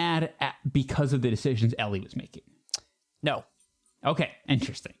get mad because of the decisions Ellie was making? No. Okay.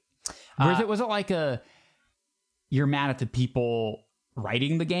 Interesting. Was it like you're mad at the people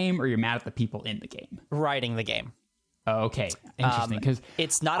writing the game, or you're mad at the people in the game? Writing the game. Okay, interesting. Because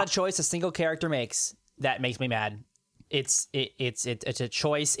it's not a choice a single character makes that makes me mad. It's a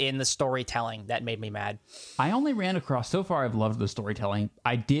choice in the storytelling that made me mad. I only ran across so far. I've loved the storytelling.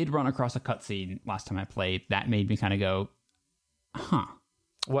 I did run across a cutscene last time I played that made me kind of go, "Huh."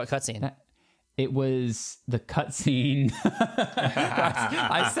 What cutscene? It was the cutscene.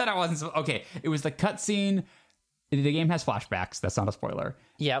 I said I wasn't. Okay, it was the cutscene. The game has flashbacks. That's not a spoiler.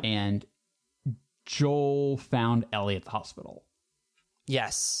 Yeah. And Joel found Ellie at the hospital.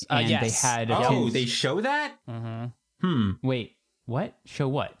 Yes. And yes. they had... they show that? Mm-hmm. Wait, what? Show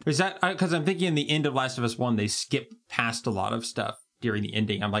what? Is that... Because I'm thinking in the end of Last of Us 1, they skip past a lot of stuff during the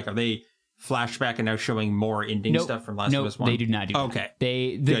ending. I'm like, are they flashback and now showing more ending stuff from Last of Us 1? They do not do that.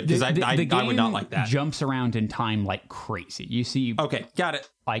 Okay. Good, because I would not like that. Jumps around in time like crazy. You see... Okay, got it.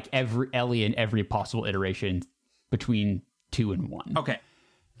 Like Ellie in every possible iteration between 2 and 1. Okay.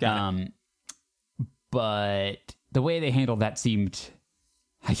 Got it. But the way they handled that seemed...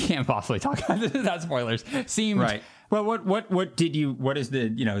 I can't possibly talk about this without spoilers. Seemed... Right. Well, what did you... What is the,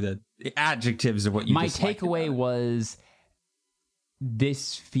 the adjectives of what you disliked? My takeaway was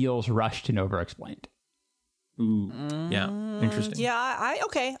this feels rushed and over-explained. Ooh. Yeah. Interesting. Yeah,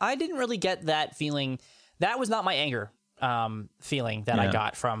 I didn't really get that feeling that was not my anger feeling that I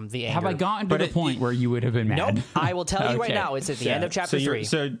got from the anger. Have I gotten to the point where you would have been mad? Nope. I will tell you right now. It's at the end of chapter 3.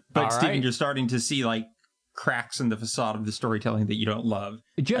 But Stephen, you're starting to see like cracks in the facade of the storytelling that you don't love.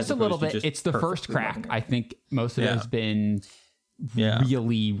 Just a little bit. It's the first crack. I think most of it has been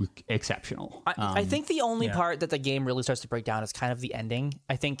really exceptional. I think the only part that the game really starts to break down is kind of the ending.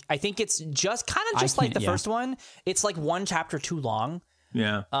 I think it's just kind of just like the first one. It's like one chapter too long.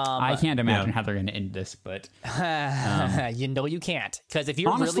 Yeah. I can't imagine how they're going to end this, but you know you can't, because if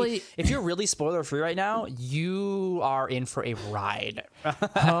you're really spoiler free right now, you are in for a ride.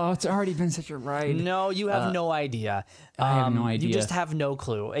 Oh, it's already been such a ride. No, you have no idea. I have no idea. You just have no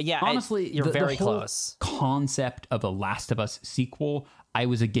clue. Yeah, honestly, you're very the whole close. Concept of a Last of Us sequel, I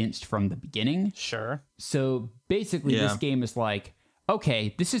was against from the beginning. Sure. So basically, this game is like,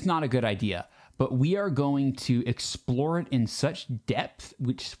 okay, this is not a good idea, but we are going to explore it in such depth,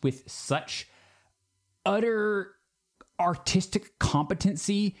 with such utter artistic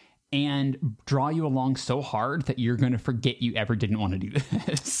competency, and draw you along so hard that you're going to forget you ever didn't want to do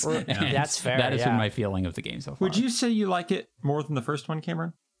this. That's fair. That has been my feeling of the game so far. Would you say you like it more than the first one,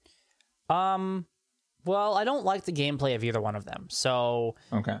 Cameron? Well, I don't like the gameplay of either one of them. So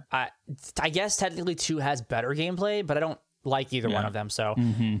okay. I guess technically 2 has better gameplay, but I don't like either one of them. So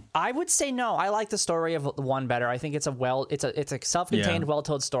I would say no. I like the story of 1 better. I think it's a self-contained,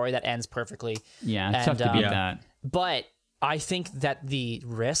 well-told story that ends perfectly. Yeah, it's tough to beat that. But I think that the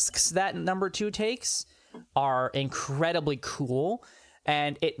risks that number 2 takes are incredibly cool,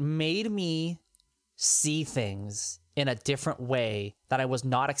 and it made me see things in a different way that I was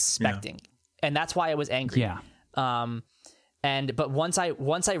not expecting. And that's why I was angry. Yeah. But once I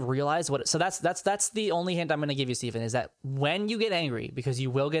realized what, so that's the only hint I'm going to give you, Stephen, is that when you get angry, because you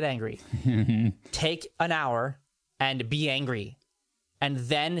will get angry, take an hour and be angry, and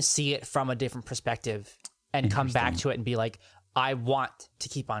then see it from a different perspective, and come back to it and be like, I want to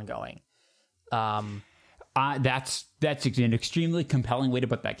keep on going. That's an extremely compelling way to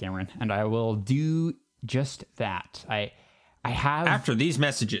put that, Cameron, and I will do just that. I have, after these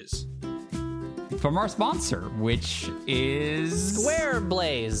messages from our sponsor, which is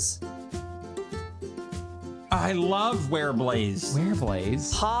Squareblaze. I love Squareblaze.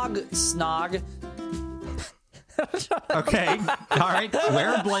 Squareblaze. Hog Snog. Okay. All right.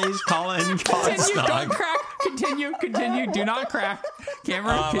 Squareblaze, Colin, Hog Snog. Don't crack. Continue. Do not crack.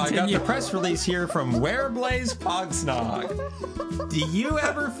 Cameron, continue. I got the press release here from Squareblaze Pogsnog. Do you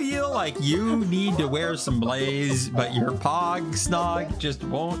ever feel like you need to wear some blaze, but your Pogsnog just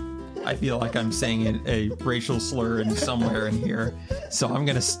won't? I feel like I'm saying a racial slur in somewhere in here, so I'm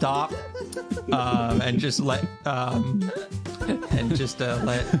gonna stop and just let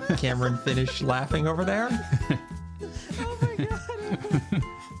Cameron finish laughing over there. Oh my god!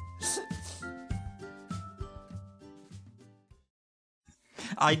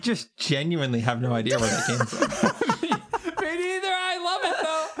 I just genuinely have no idea where that came from. Me neither. I love it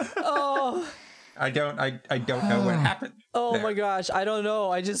though. Oh. I don't know what happened. Oh there. my gosh, I don't know.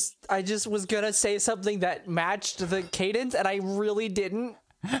 I just was gonna say something that matched the cadence, and I really didn't.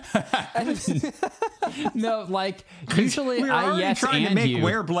 No, like usually I yes trying and to make you.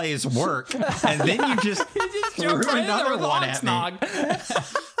 Squareblaze work, and then you just threw another one at me.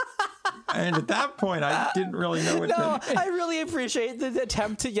 And at that point, I didn't really know what to... I really appreciate the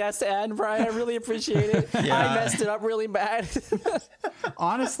attempt to yes and, Brian. I really appreciate it. Yeah. I messed it up really bad.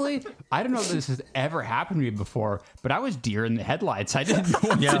 Honestly, I don't know if this has ever happened to me before, but I was deer in the headlights. I didn't know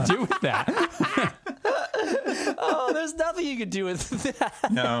what to do with that. Oh, there's nothing you could do with that.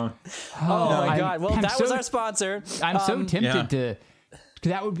 No. Oh my God. Well, that was our sponsor. I'm so tempted to...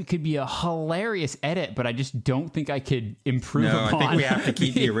 That could be a hilarious edit, but I just don't think I could improve upon. I think we have to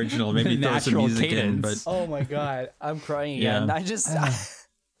keep the original. Maybe throw some music cadence in. But oh my God, I'm crying again. Yeah.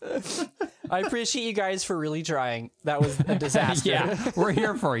 I appreciate you guys for really trying. That was a disaster. Yeah, we're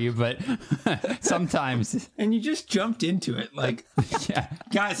here for you, but sometimes. And you just jumped into it, like,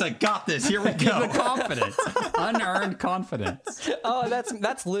 guys, I got this. Here we go. The confidence, unearned confidence. Oh,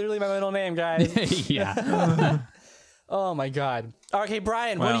 that's literally my middle name, guys. Yeah. Oh my God. Okay,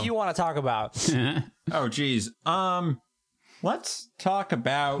 Brian, what do you want to talk about? Oh, geez. Let's talk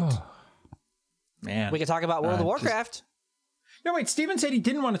about. Man, we can talk about World of Warcraft. No, wait. Steven said he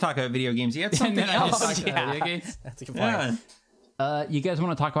didn't want to talk about video games. He had something else. Video games. That's a good point. Yeah. You guys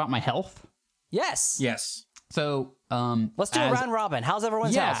want to talk about my health? Yes. Yes. So, let's do a round robin. How's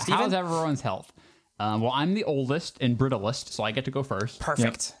everyone's health, Steven? How's everyone's health? Well, I'm the oldest and brittlest, so I get to go first.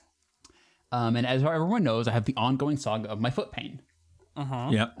 Perfect. Yep. And as everyone knows, I have the ongoing saga of my foot pain.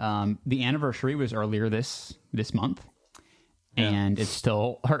 Yep. The anniversary was earlier this month, and it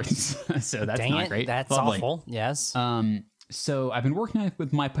still hurts. So that's not great. That's awful. Yes. So I've been working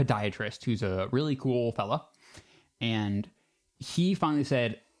with my podiatrist, who's a really cool fella, and he finally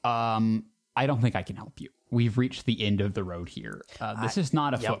said, I don't think I can help you. We've reached the end of the road here. This is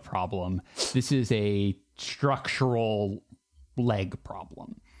not a foot problem. This is a structural leg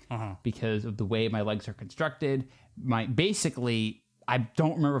problem because of the way my legs are constructed. Basically, I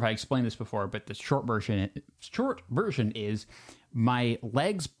don't remember if I explained this before, but the short version is my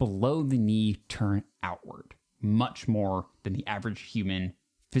legs below the knee turn outward much more than the average human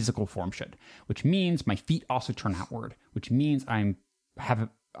physical form should, which means my feet also turn outward, which means I'm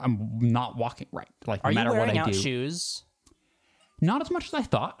not walking right. Like, no matter what I do. Are you wearing out shoes? Not as much as I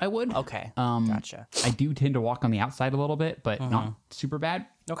thought I would. Okay, gotcha. I do tend to walk on the outside a little bit, but not super bad.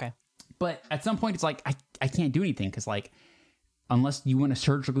 Okay. But at some point, it's like, I can't do anything because, like, unless you want to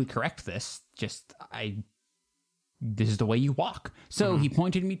surgically correct this, this is the way you walk. So he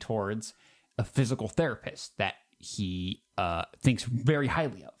pointed me towards a physical therapist that he thinks very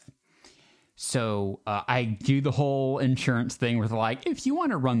highly of. So I do the whole insurance thing where they're like, if you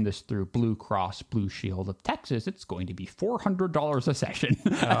want to run this through Blue Cross Blue Shield of Texas, it's going to be $400 a session.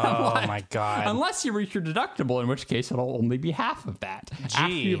 Oh, like, my God. Unless you reach your deductible, in which case it'll only be half of that.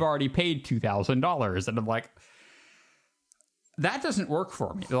 After you've already paid $2,000. And I'm like, that doesn't work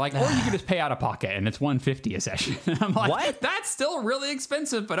for me. They're like, or you can just pay out of pocket and it's $150 a session. I'm like, what? That's still really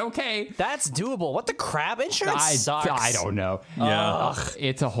expensive, but okay. That's doable. What the crap? Insurance sucks. I don't know. Yeah.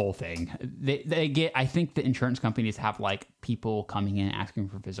 It's a whole thing. I think the insurance companies have like people coming in asking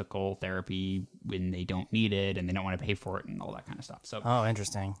for physical therapy when they don't need it and they don't want to pay for it and all that kind of stuff. So,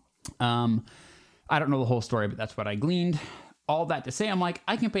 interesting. I don't know the whole story, but that's what I gleaned. All that to say, I'm like,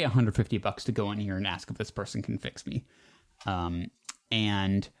 I can pay $150 to go in here and ask if this person can fix me.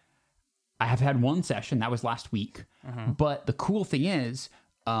 And I have had one session that was last week, but the cool thing is,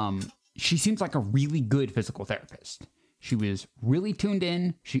 she seems like a really good physical therapist. She was really tuned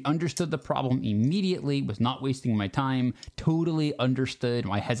in. She understood the problem immediately, was not wasting my time, totally understood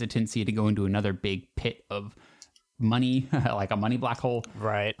my hesitancy to go into another big pit of money, like a money black hole.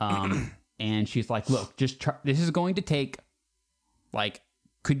 Right. And she's like, look, just try, this is going to take like,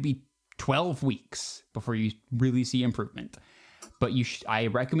 could be 12 weeks before you really see improvement. But I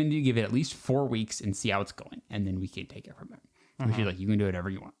recommend you give it at least 4 weeks and see how it's going. And then we can take it from there. She's like, you can do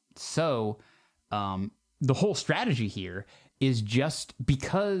whatever you want. So the whole strategy here is just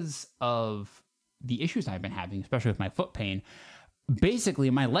because of the issues I've been having, especially with my foot pain.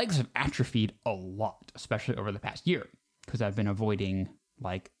 Basically, my legs have atrophied a lot, especially over the past year, because I've been avoiding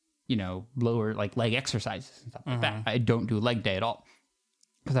lower like leg exercises and stuff like that. I don't do leg day at all,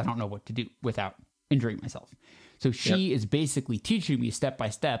 because I don't know what to do without injuring myself. So she is basically teaching me step by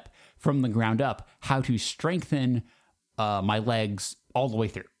step from the ground up how to strengthen my legs all the way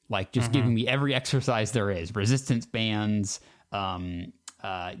through. Like just giving me every exercise there is, resistance bands,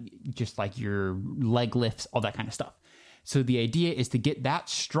 just like your leg lifts, all that kind of stuff. So the idea is to get that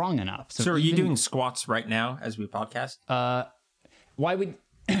strong enough. So are you doing squats right now as we podcast? Why would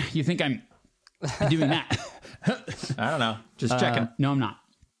you think I'm doing that? I don't know. Just checking. No, I'm not.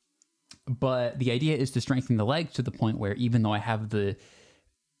 But the idea is to strengthen the legs to the point where even though I have the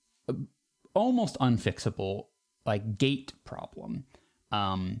almost unfixable like gait problem,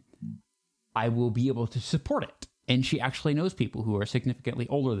 I will be able to support it. And she actually knows people who are significantly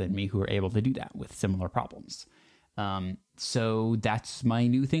older than me who are able to do that with similar problems. So that's my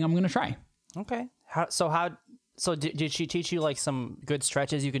new thing I'm going to try. Okay. So did she teach you like some good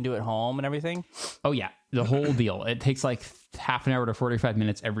stretches you can do at home and everything? Oh yeah, the whole deal. It takes like half an hour to 45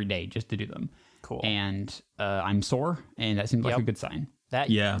 minutes every day just to do them. Cool. And I'm sore, and that seems like a good sign.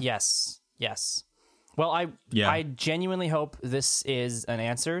 Yes. Well, I genuinely hope this is an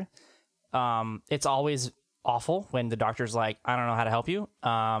answer. It's always awful when the doctor's like, I don't know how to help you.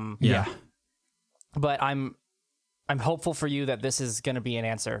 But I'm hopeful for you that this is going to be an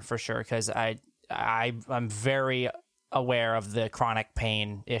answer for sure, because I'm very aware of the chronic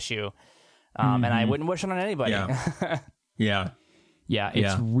pain issue, and I wouldn't wish it on anybody. Yeah,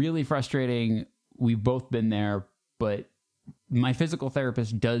 it's really frustrating. We've both been there, but my physical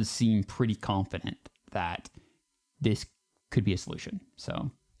therapist does seem pretty confident that this could be a solution.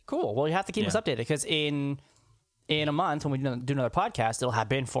 So cool. Well, you have to keep us updated, because in a month when we do another podcast, it'll have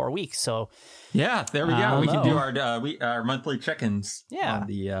been 4 weeks. So yeah, there we go. We can do our monthly check-ins. On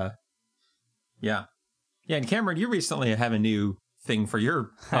the and Cameron, you recently have a new thing for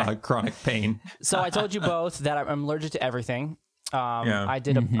your chronic pain. So I told you both that I'm allergic to everything. I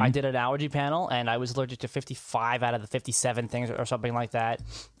did an allergy panel, and I was allergic to 55 out of the 57 things or something like that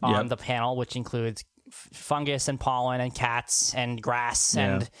on the panel, which includes fungus and pollen and cats and grass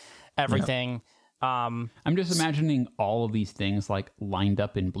and everything. I'm just imagining all of these things like lined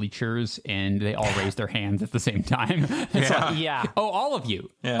up in bleachers, and they all raise their hands at the same time. Oh, all of you.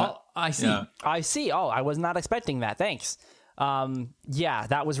 Oh, I see. I see. Oh, I was not expecting that. Thanks.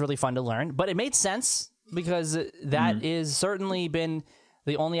 That was really fun to learn, but it made sense because that is certainly been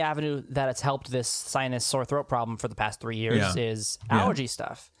the only avenue that it's helped this sinus sore throat problem for the past 3 years is allergy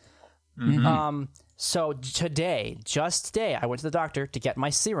stuff. So just today, I went to the doctor to get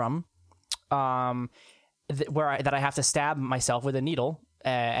my serum. That I have to stab myself with a needle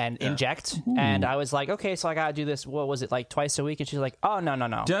and inject. Ooh. And I was like, okay, so I gotta do this. What was it, like twice a week? And she's like, oh,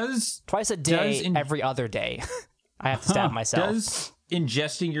 no. Twice a day, every other day. I have to stab myself. Does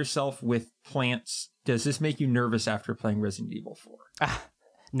ingesting yourself with plants, does this make you nervous after playing Resident Evil 4?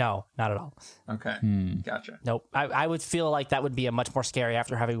 No, not at all. Okay, gotcha. Nope. I would feel like that would be a much more scary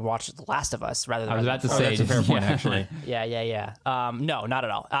after having watched The Last of Us rather than. I was about to say, that's a fair point, actually. Yeah. No, not at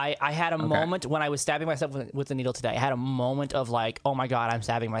all. I had a moment when I was stabbing myself with the needle today. I had a moment of like, oh my God, I'm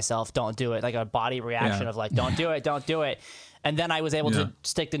stabbing myself. Don't do it. Like a body reaction of like, don't do it. And then I was able to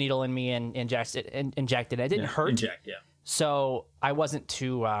stick the needle in me and inject it. It didn't hurt. So I wasn't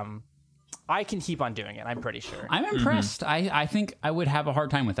too. I can keep on doing it. I'm pretty sure. I'm impressed. I think I would have a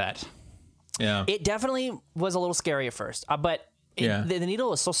hard time with that. Yeah. It definitely was a little scary at first, but the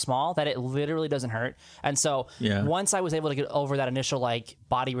needle is so small that it literally doesn't hurt. And so once I was able to get over that initial like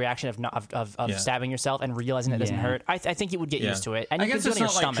body reaction of stabbing yourself and realizing it doesn't hurt, I think you would get used to it. And I guess it's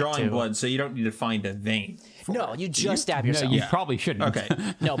not like drawing too. Blood, so you don't need to find a vein. No, you just stab yourself. No, you probably shouldn't.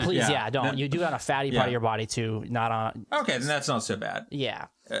 Okay. No, please, don't. You do it on a fatty part of your body too, not on. Okay, then that's not so bad. Yeah.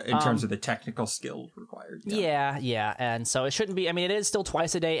 In terms of the technical skill required. Yeah. And so it shouldn't be. I mean, it is still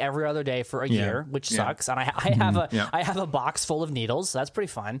twice a day, every other day for a year, which sucks. And I have a box full of needles. So that's pretty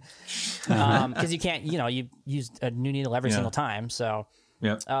fun. Because you can't, you use a new needle every single time. So.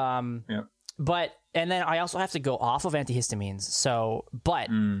 But and then I also have to go off of antihistamines. So, but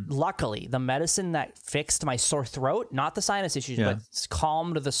luckily, the medicine that fixed my sore throat, not the sinus issues, but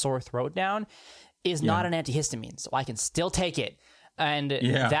calmed the sore throat down, is not an antihistamine. So I can still take it. And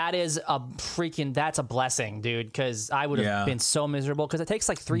that is that's a blessing, dude, because I would have been so miserable because it takes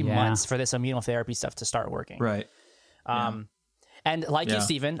like 3 months for this immunotherapy stuff to start working. Right. And like you,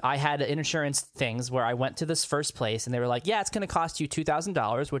 Steven, I had insurance things where I went to this first place and they were like, it's going to cost you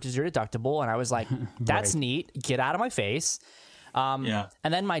 $2,000, which is your deductible. And I was like, that's neat. Get out of my face. And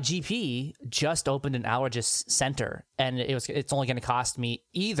then my GP just opened an allergist center, and it's only going to cost me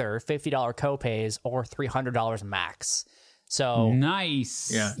either $50 copays or $300 max. So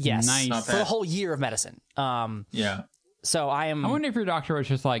nice. Yeah. Yes. Nice. For the whole year of medicine. So I wonder if your doctor was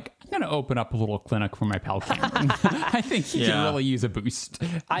just like, I'm going to open up a little clinic for my pal Cameron. I think he can really use a boost.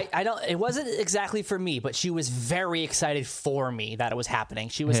 I don't, it wasn't exactly for me, but she was very excited for me that it was happening.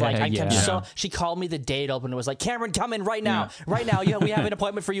 She was like, she called me the day it opened and was like, Cameron, come in right now. Right now. We have an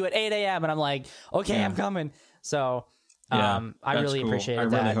appointment for you at 8 a.m. And I'm like, okay, I'm coming. So I really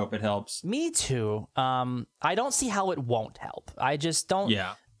appreciated that. I really hope it helps. Me too. I don't see how it won't help. I just don't.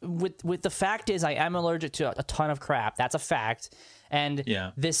 Yeah. With the fact is I am allergic to a ton of crap. That's a fact. And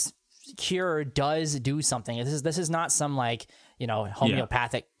this cure does do something. This is not some like,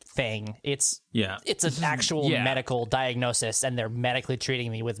 homeopathic thing. It's an actual medical diagnosis, and they're medically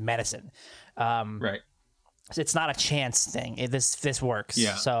treating me with medicine. Right. It's not a chance thing. This works.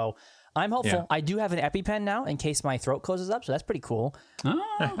 Yeah. So I'm hopeful. Yeah. I do have an EpiPen now in case my throat closes up, so that's pretty cool.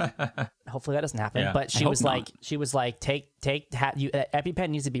 Oh. Hopefully that doesn't happen. Yeah. But she was like, EpiPen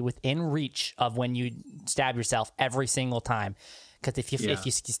needs to be within reach of when you stab yourself every single time, because if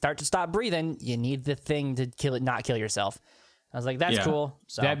you start to stop breathing, you need the thing to not kill yourself. I was like, that's cool.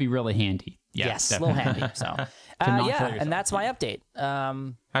 So that'd be really handy. Yeah, yes, definitely. A little handy. So and that's my update.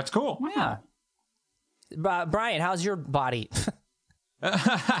 That's cool. Yeah. Brian, how's your body?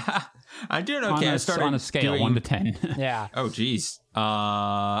 I'm doing okay. I started on a scale 1 to 10. Yeah. Oh, geez.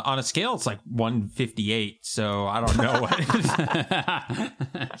 On a scale, it's like 158. So I don't know what it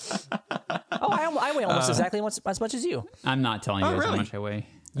is. I weigh almost exactly as much as you. I'm not telling you guys how much I weigh.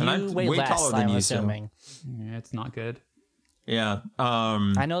 And I'm way less, taller than you, assuming. Yeah, it's not good. Yeah.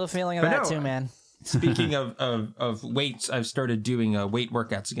 I know the feeling of that too, man. Speaking of weights, I've started doing weight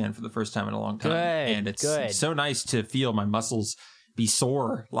workouts again for the first time in a long time. And it's so nice to feel my muscles be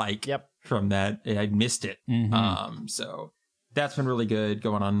sore from that. I missed it. Mm-hmm. So that's been really good,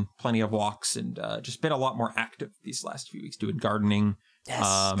 going on plenty of walks, and just been a lot more active these last few weeks, doing gardening. Yes,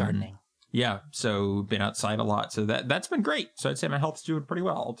 gardening. Yeah, so been outside a lot. So that's been great. So I'd say my health's doing pretty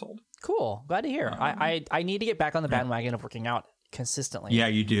well, all told. Cool. Glad to hear. I need to get back on the bandwagon of working out consistently. Yeah,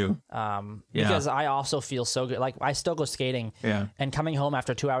 you do. Because I also feel so good. Like I still go skating. Yeah. And coming home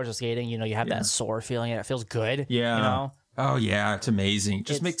after 2 hours of skating, you know, you have that sore feeling and it feels good. Yeah. You know? Oh yeah, it's amazing. It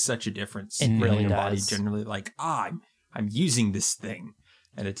just makes such a difference. It really your does. body generally like, I'm using this thing,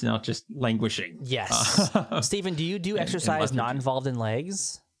 and it's not just languishing. Yes. Stephen, do you do exercise not involved in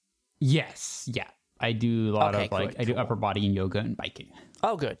legs? Yes. Yeah. I do a lot of I do upper body and yoga and biking.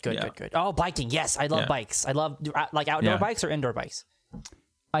 Oh, good. Oh, biking. Yes, I love bikes. I love like outdoor bikes or indoor bikes.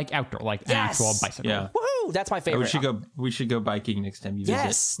 Like outdoor, like an actual bicycle. Yeah. Woohoo! That's my favorite. We should go biking next time you visit.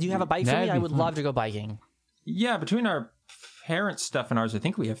 Yes. Do you have a bike for me? I would love to go biking. Yeah, between our parents' stuff and ours, I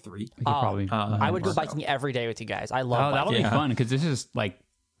think we have 3. I would go biking every day with you guys. I love biking. That'll be fun because this is like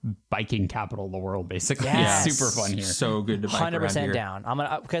biking capital of the world, basically. Yes. It's super fun here. So good to bike 100% down. I'm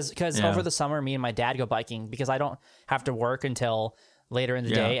gonna because over the summer, me and my dad go biking because I don't have to work until later in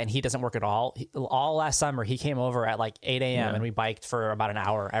the day, and he doesn't work at all. All last summer, he came over at like 8 a.m. and we biked for about an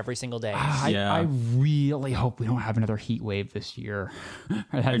hour every single day. I really hope we don't have another heat wave this year.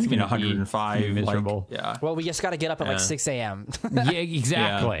 It's been 105. Miserable. Well, we just got to get up at like 6 a.m. Yeah,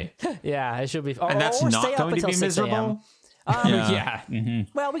 exactly. Yeah, it should be. And that's not going to be miserable.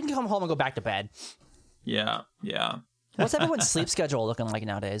 Well, we can come home and go back to bed. Yeah. What's everyone's sleep schedule looking like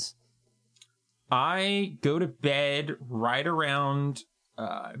nowadays? I go to bed right around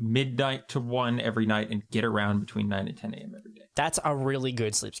midnight to 1 every night and get around between 9 and 10 a.m. every day. That's a really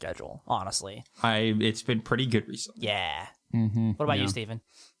good sleep schedule, honestly. It's been pretty good recently. Yeah. What about you, Stephen?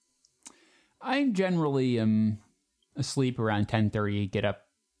 I generally am asleep around 10:30, get up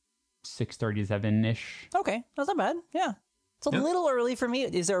 6:30 to 7-ish. Okay, that's not bad. Yeah. It's a little early for me.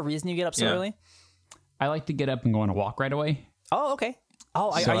 Is there a reason you get up so early? I like to get up and go on a walk right away. Oh, okay.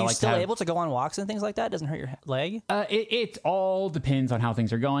 Oh, are you still able to go on walks and things like that? Doesn't hurt your leg? It all depends on how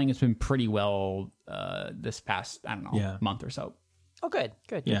things are going. It's been pretty well this past, I don't know, month or so. Oh, good.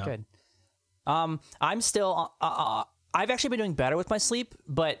 I'm still... I've actually been doing better with my sleep,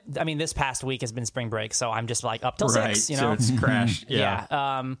 but I mean, this past week has been spring break, so I'm just like up till 6, you know? So it's crashed.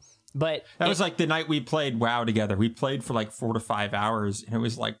 But that was like the night we played WoW together. We played for like 4 to 5 hours, and it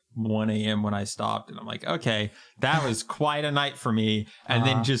was like 1 a.m. when I stopped. And I'm like, okay, that was quite a night for me. And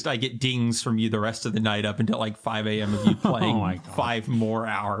then I get dings from you the rest of the night up until like 5 a.m. of you playing 5 more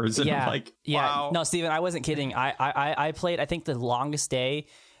hours. And I'm like, wow. No, Steven, I wasn't kidding. I played, I think the longest day,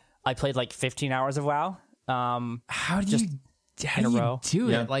 I played like 15 hours of WoW. How do you do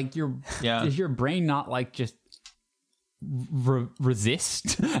it? Like is your brain not like just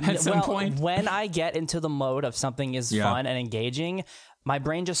resist at some point? When I get into the mode of something is fun and engaging, my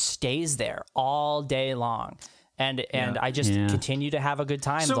brain just stays there all day long, and I just continue to have a good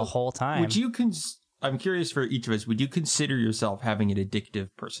time the whole time. Would you I'm curious for each of us, would you consider yourself having an addictive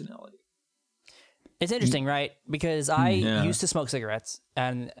personality? It's interesting, right? Because I used to smoke cigarettes,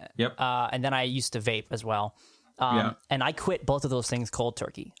 and then I used to vape as well. And I quit both of those things cold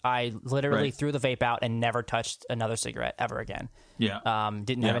turkey. I literally threw the vape out and never touched another cigarette ever again.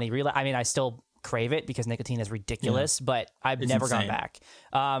 Didn't have any real. I mean, I still crave it because nicotine is ridiculous, but I've never gone back.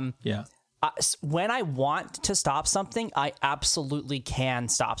 When I want to stop something, I absolutely can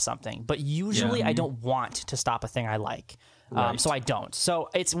stop something, but usually I don't want to stop a thing I like. So I don't. So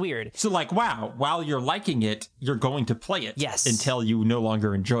it's weird. So like, wow, while you're liking it, you're going to play it until you no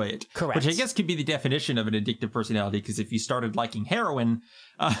longer enjoy it. Correct. Which I guess could be the definition of an addictive personality, because if you started liking heroin...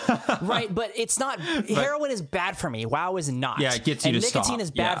 right, but it's not... heroin is bad for me. WoW is not. Yeah, it gets you to stop. And nicotine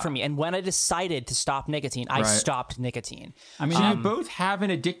is bad for me. And when I decided to stop nicotine, I stopped nicotine. I mean, so you both have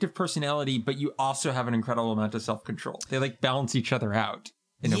an addictive personality, but you also have an incredible amount of self-control. They like balance each other out.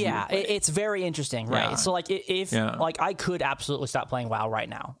 It's very interesting, right? So like if like I could absolutely stop playing WoW right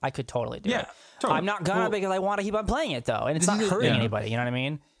now. I could totally do it. Totally. I'm not gonna because I want to keep on playing it though, and it's not hurting anybody. You know what I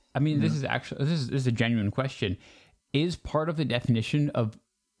mean? I mean, this is a genuine question. Is part of the definition of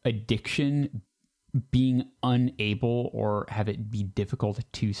addiction being unable or have it be difficult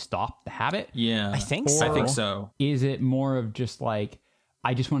to stop the habit? Yeah, I think so. Is it more of just like,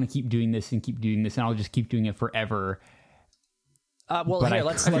 I just want to keep doing this and I'll just keep doing it forever? I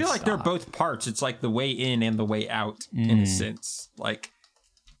feel like they're both parts. It's like the way in and the way out in a sense. Like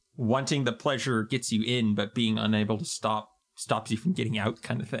wanting the pleasure gets you in, but being unable to stop stops you from getting out,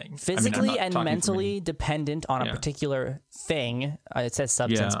 kind of thing. Physically and mentally dependent on a particular thing. It says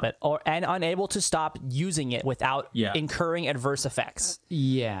substance, and unable to stop using it without incurring adverse effects.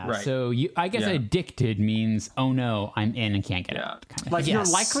 Yeah. Right. So I guess addicted means, oh no, I'm in and can't get out. Kind of like you're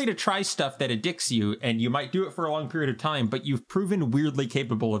likely to try stuff that addicts you, and you might do it for a long period of time, but you've proven weirdly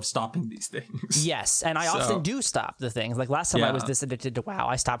capable of stopping these things. Yes, and I often do stop the things. Like last time I was this addicted to WoW,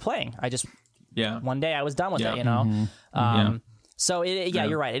 I stopped playing. I just one day I was done with it, you know? So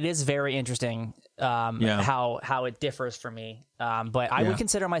you're right. It is very interesting how it differs for me. But I would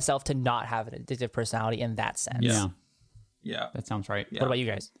consider myself to not have an addictive personality in that sense. Yeah, that sounds right. What about you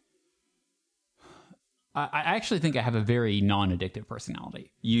guys? I actually think I have a very non-addictive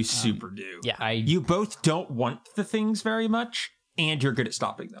personality. You super do. Yeah. You both don't want the things very much, and you're good at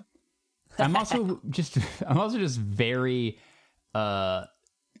stopping them. I'm also just very. I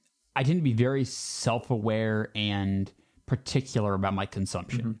tend to be very self-aware and particular about my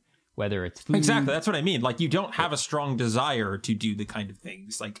consumption, whether it's food. Exactly, that's what I mean. Like, you don't have a strong desire to do the kind of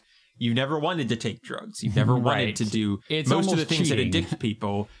things. Like, you never wanted to take drugs. You never wanted to do most of the things that addict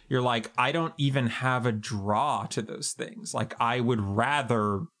people. You're like, I don't even have a draw to those things. Like, I would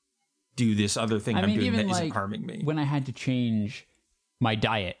rather do this other thing I'm doing that isn't harming me. When I had to change my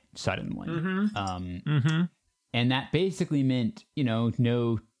diet suddenly, and that basically meant,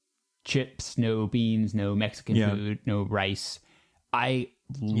 no chips, no beans, no Mexican food, no rice. I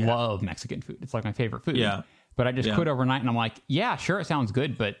love Mexican food. It's like my favorite food. Yeah. But I just quit overnight, and I'm like, yeah, sure, it sounds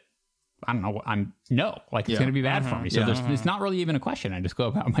good, but I don't know. It's going to be bad for me. So it's not really even a question. I just go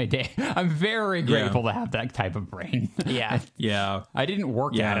about my day. I'm very grateful to have that type of brain. Yeah. I didn't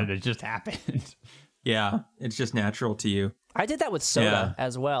work at it. It just happened. Yeah. It's just natural to you. I did that with soda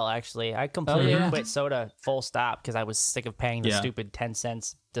as well, actually. I completely quit soda full stop because I was sick of paying the stupid 10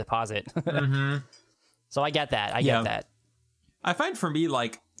 cents deposit. So I get that. I get that. I find for me,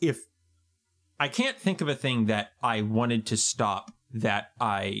 like, if I can't think of a thing that I wanted to stop that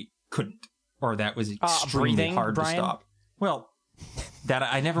I couldn't, or that was extremely hard to stop. Well, that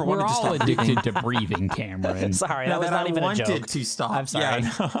I never wanted to stop. We're all addicted to breathing, Cameron. Sorry, that was not even a joke. I wanted to stop. I'm sorry.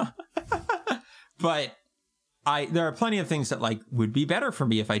 But there are plenty of things that like would be better for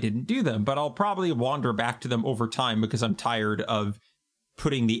me if I didn't do them, but I'll probably wander back to them over time because I'm tired of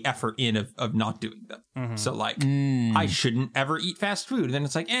putting the effort in of not doing them. So like, I shouldn't ever eat fast food. And then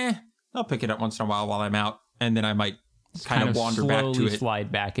it's like, I'll pick it up once in a while I'm out. And then then I kind of wander back to it.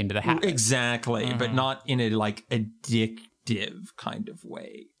 Slide back into the habit. Exactly. But not in a like addictive kind of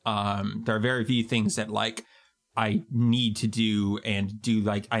way. There are very few things that like I need to do and do.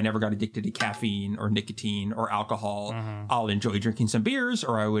 Like, I never got addicted to caffeine or nicotine or alcohol. I'll enjoy drinking some beers,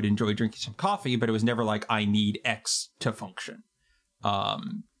 or I would enjoy drinking some coffee, but it was never like I need X to function.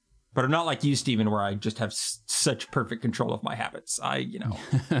 But I'm not like you, Stephen, where I just have such perfect control of my habits. I,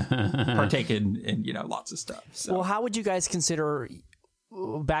 partake in lots of stuff. So. Well, how would you guys consider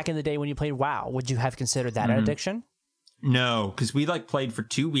back in the day when you played WoW? Would you have considered that an addiction? No, because we played for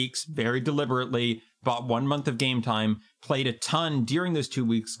 2 weeks very deliberately, bought 1 month of game time, played a ton during those 2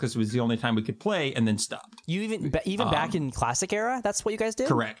 weeks because it was the only time we could play, and then stopped. You even back in Classic era? That's what you guys did?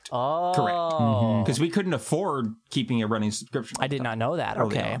 Correct. Oh. Correct. Because we couldn't afford keeping a running subscription. I did not know that.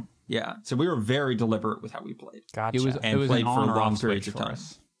 Okay. Yeah. So we were very deliberate with how we played. Gotcha. It was played for long periods of time.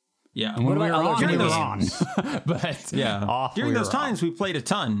 Yeah. And when we were on. But during those times, we played a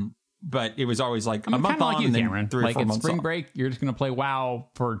ton. But it was always like a month on, and then Cameron. 3 or 4 months spring off. break, you're just going to play WoW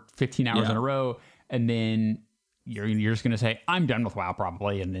for 15 hours in a row, and then you're just going to say, I'm done with WoW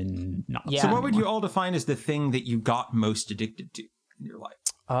probably, and then not. Yeah. So what would you all define as the thing that you got most addicted to in your life?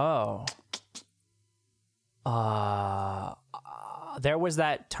 Oh. There was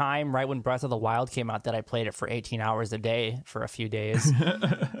that time right when Breath of the Wild came out that I played it for 18 hours a day for a few days.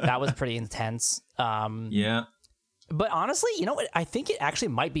 That was pretty intense. Yeah. But honestly, you know what? I think it actually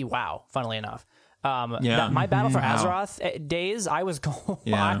might be WoW, funnily enough. My Battle for Azeroth days, I was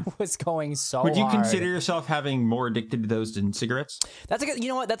going so Would you hard. consider yourself having more addicted to those than cigarettes? That's a good, you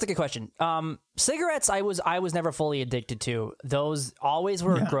know what? That's a good question. Cigarettes, I was never fully addicted to. Those always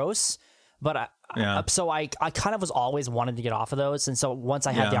were gross, but so I kind of was always wanting to get off of those. And so once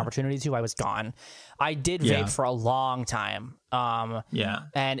I had the opportunity to, I was gone. I did vape for a long time. And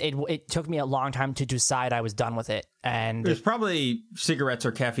it took me a long time to decide I was done with it. And there's probably cigarettes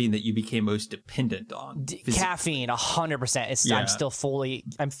or caffeine that you became most dependent on. Caffeine, 100%.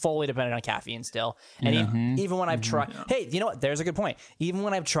 I'm fully dependent on caffeine still. And even when I've tried, hey, you know what? There's a good point. Even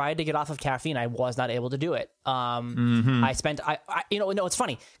when I've tried to get off of caffeine, I was not able to do it. It's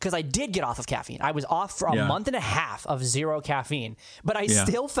funny because I did get off of caffeine. I was off for a month and a half of zero caffeine, but I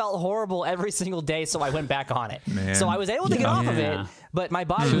still felt horrible every single day. So I went back on it. Man. So I was able to get off of it, but my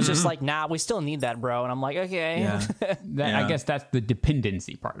body was just like, nah, we still need that, bro. And I'm like, okay. I guess that's the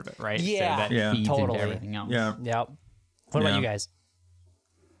dependency part of it, right? Yeah. So that feeds totally. into everything else. Yeah. Yep. What about you guys?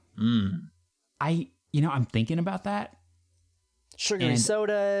 I'm thinking about that. Sugary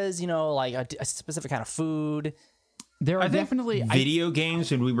sodas, like a specific kind of food. There are definitely video games.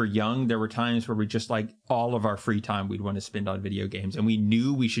 When we were young, there were times where we just all of our free time we'd want to spend on video games, and we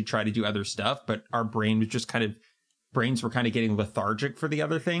knew we should try to do other stuff, but our brain was just kind of brains were kind of getting lethargic for the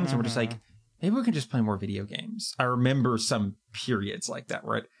other things. And we're just like, maybe we can just play more video games. I remember some periods like that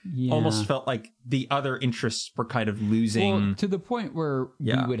where it almost felt like the other interests were kind of losing. Well, to the point where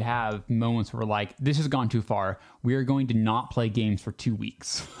we would have moments where like, this has gone too far. We are going to not play games for 2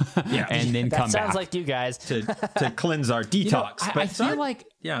 weeks. And then come back. That sounds like you guys. to cleanse our detox. I feel like...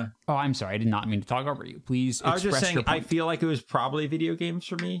 Yeah. Oh, I'm sorry. I did not mean to talk over you. Please I was just saying, your point. I feel like it was probably video games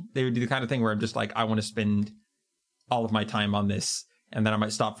for me. They would do the kind of thing where I'm just like, I want to spend all of my time on this. And then I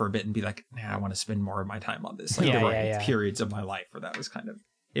might stop for a bit and be like, I want to spend more of my time on this. Like there were periods of my life where that was kind of,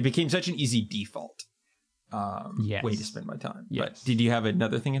 it became such an easy default way to spend my time. Yes. But did you have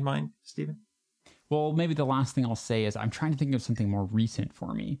another thing in mind, Stephen? Well, maybe the last thing I'll say is I'm trying to think of something more recent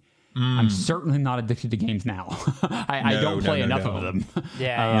for me. I'm certainly not addicted to games now. I don't play enough of them.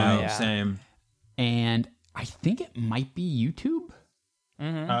 Same. And I think it might be YouTube.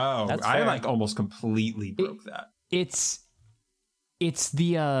 Mm-hmm. Oh, that's fair. I like almost completely broke that. It's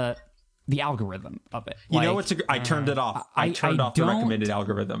the algorithm of it. You know, I turned it off. I turned off the recommended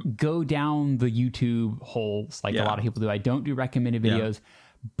algorithm. Go down the YouTube holes like a lot of people do. I don't do recommended videos,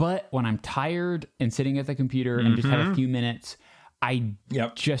 but when I'm tired and sitting at the computer and just have a few minutes, I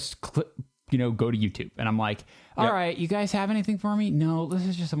just click, go to YouTube. And I'm like, all right, you guys have anything for me? No, this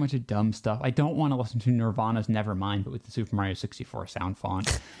is just a bunch of dumb stuff. I don't want to listen to Nirvana's Nevermind, but with the Super Mario 64 sound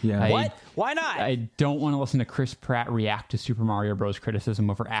font. What? Why not? I don't want to listen to Chris Pratt react to Super Mario Bros. Criticism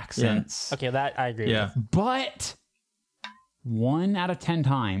over accents. Okay, that I agree with. But 1 out of 10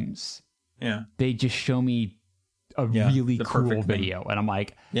 times, they just show me a really cool video. And I'm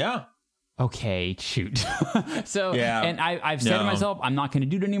like, okay, shoot. And I've said to myself, I'm not going to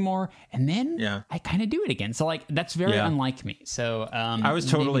do it anymore. And then I kind of do it again. So like, that's very unlike me. So I was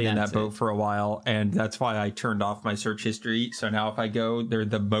totally in that boat for a while. And that's why I turned off my search history. So now if I go, they're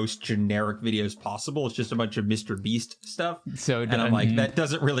the most generic videos possible. It's just a bunch of Mr. Beast stuff. And I'm like, that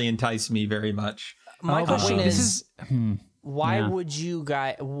doesn't really entice me very much. My question is why would you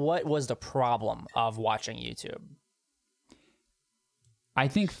guys, what was the problem of watching YouTube? I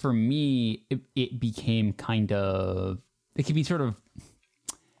think for me, it became kind of, it could be sort of,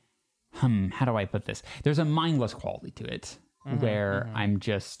 how do I put this? There's a mindless quality to it where I'm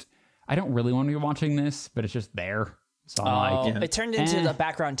just, I don't really want to be watching this, but it's just there. So I'm like, it turned into the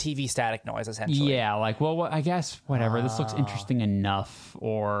background TV static noise, essentially. Yeah, like, well, I guess, whatever, this looks interesting enough.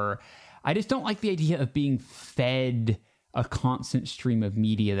 Or I just don't like the idea of being fed a constant stream of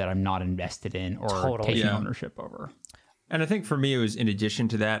media that I'm not invested in or taking ownership over. And I think for me, it was in addition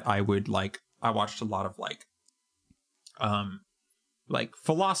to that, I watched a lot of like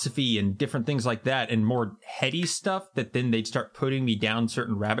philosophy and different things like that and more heady stuff that then they'd start putting me down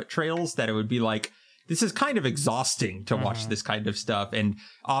certain rabbit trails that it would be like, this is kind of exhausting to watch this kind of stuff. And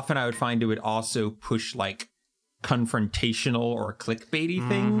often I would find it would also push like confrontational or clickbaity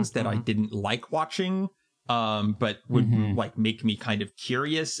things that I didn't like watching, but would like make me kind of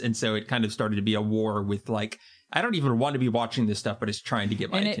curious. And so it kind of started to be a war with like, I don't even want to be watching this stuff, but it's trying to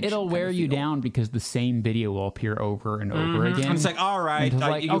get my attention. And it'll wear you down because the same video will appear over and over again. And it's like, all right,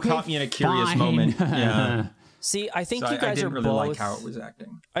 like, you caught me in a curious moment. Yeah. See, I think you guys are really both like how it was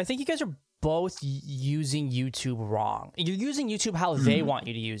acting. I think you guys are both using YouTube wrong. You're using YouTube how they want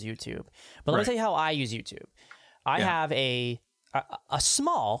you to use YouTube. But let me tell you how I use YouTube. I have a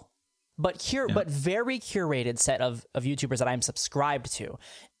small but very curated set of YouTubers that I'm subscribed to,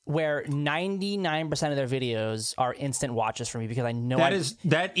 where 99% of their videos are instant watches for me because I know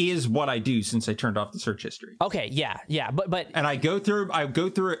that is what I do since I turned off the search history. Okay, yeah, but and I go through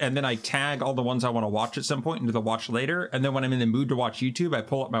it and then I tag all the ones I want to watch at some point into the watch later, and then when I'm in the mood to watch YouTube, I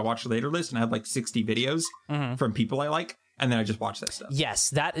pull up my watch later list and I have like 60 videos from people I like. And then I just watch that stuff. Yes,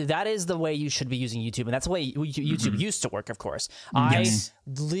 that is the way you should be using YouTube. And that's the way YouTube used to work, of course. I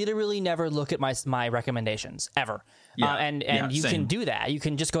literally never look at my recommendations, ever. And you can do that. You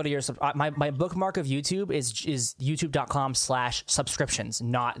can just go to your... My bookmark of YouTube is youtube.com/subscriptions,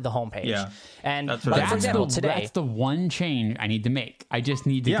 not the homepage. Yeah. And like, for example, today... That's the one change I need to make. I just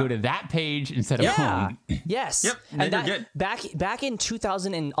need to go to that page instead of home. Yes. Yep. And that, back in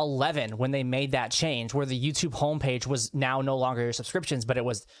 2011, when they made that change, where the YouTube homepage was now no longer your subscriptions, but it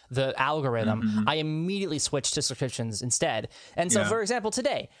was the algorithm, I immediately switched to subscriptions instead. And so, for example,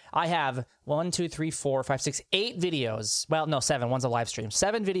 today I have 8 videos. Well, no, 7. One's a live stream.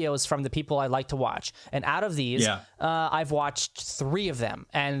 7 videos from the people I like to watch. And out of these, I've watched 3 of them.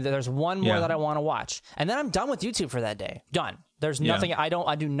 And there's one more that I want to watch. And then I'm done with YouTube for that day. Done. There's nothing. I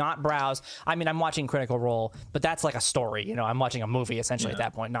do not browse. I mean, I'm watching Critical Role, but that's like a story. You know, I'm watching a movie essentially at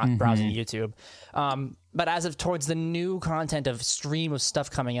that point, not browsing YouTube. But as of towards the new content of stream of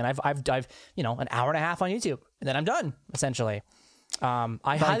stuff coming in, I've an hour and a half on YouTube, and then I'm done essentially.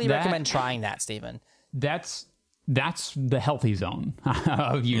 I highly recommend trying that, Stephen. That's the healthy zone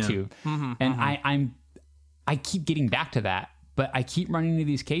of YouTube, and I keep getting back to that, but I keep running into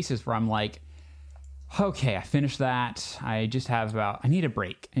these cases where I'm like, okay, I finished that. I just have I need a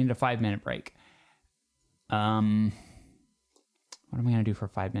break. I need a 5-minute break. What am I going to do for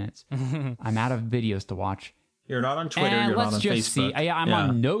 5 minutes? I'm out of videos to watch. You're not on Twitter. You're not on Facebook. I'm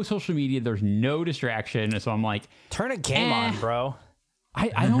on no social media. There's no distraction. So I'm like, turn a game on, bro.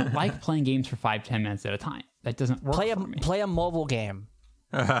 I don't like playing games for 5-10 minutes at a time. That doesn't work for me. Play a mobile game.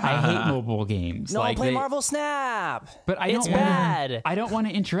 I hate mobile games. No, play Marvel Snap. But it's bad. I don't want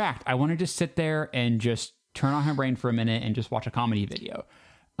to interact. I want to just sit there and just turn on my brain for a minute and just watch a comedy video.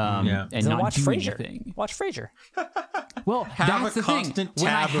 And not watch do Frasier. Anything. Watch Frasier. Well, that's the thing. Constant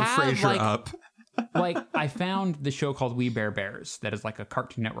tab of Frasier up. Like, I found the show called We Bare Bears that is like a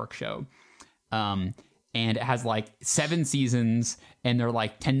Cartoon Network show. And it has like 7 seasons, and they're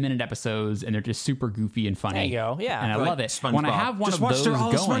like 10-minute episodes, and they're just super goofy and funny. There you go, yeah. And I love it. SpongeBob. When I have one just of those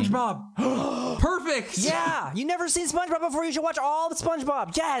going, SpongeBob. Perfect. Yeah, you never seen SpongeBob before. You should watch all the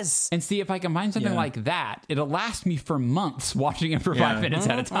SpongeBob. Yes. And see, if I combine something like that, it'll last me for months watching it for 5 minutes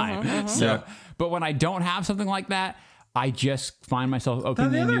at a time. But when I don't have something like that, I just find myself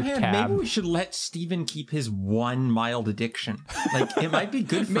opening a new tab. Maybe we should let Steven keep his one mild addiction. Like, it might be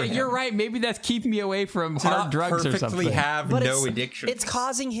good for him. You're right. Maybe that's keeping me away from hard drugs or something. Have no addiction. It's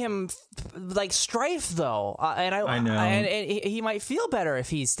causing him like strife, though, and I know. And he might feel better if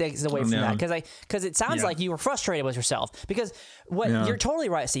he stays away from that, because it sounds like you were frustrated with yourself. Because you're totally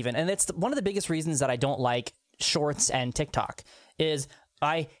right, Steven, and it's one of the biggest reasons that I don't like Shorts and TikTok is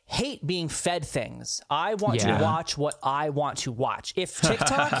I hate being fed things. I want to watch what I want to watch. If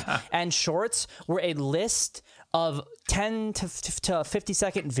TikTok and Shorts were a list of 10 to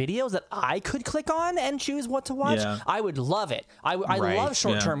 50-second videos that I could click on and choose what to watch, I would love it. I love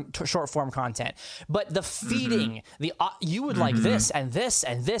short form content. But the feeding, you would like this and this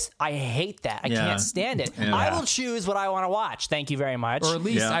and this, I hate that. I can't stand it. I will choose what I want to watch. Thank you very much. Or at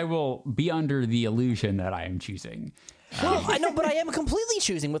least I will be under the illusion that I am choosing. Well, I know, but I am completely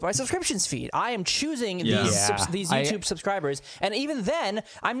choosing with my subscriptions feed. I am choosing these YouTube subscribers, and even then,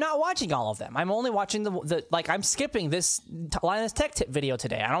 I'm not watching all of them. I'm only watching the I'm skipping this Linus Tech Tip video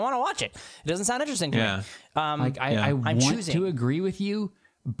today. I don't want to watch it. It doesn't sound interesting to me. I want to agree with you,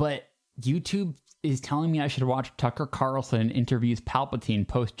 but YouTube is telling me I should watch Tucker Carlson interviews Palpatine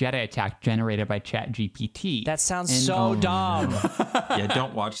post Jedi attack generated by ChatGPT. That sounds so dumb.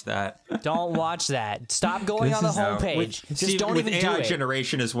 Don't watch that. Don't watch that. Stop going on the homepage. Just don't even do it. With AI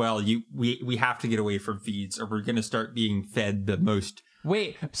generation as well, we have to get away from feeds, or we're going to start being fed the most.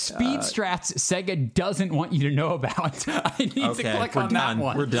 Wait, speed strats Sega doesn't want you to know about. I need to click on that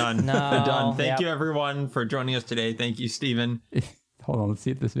one. We're done. No, we're done. Thank you, everyone, for joining us today. Thank you, Stephen. Hold on, let's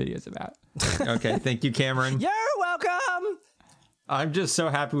see what this video is about. Okay, thank you, Cameron. You're welcome. I'm just so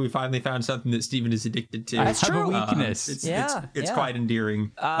happy we finally found something that Steven is addicted to. That's true. A weakness. It's quite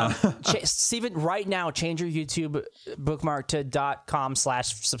endearing. Steven, right now, change your YouTube bookmark to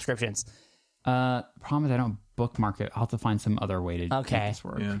 .com/subscriptions. Problem is I don't bookmark it. I'll have to find some other way to make this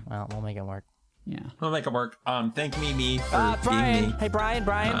work. Yeah. Well, we'll make it work. Yeah. We'll make it work. Thank Mimi for being me. Hey, Brian.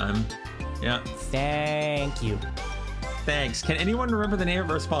 Thank you. Thanks. Can anyone remember the name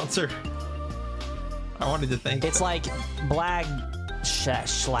of our sponsor? I wanted to thank It's like Blag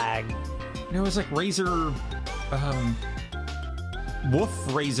Schlag. No, it was like Razor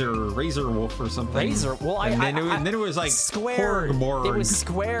Razor Wolf or something. Razor. Well, and then it was like Square. It was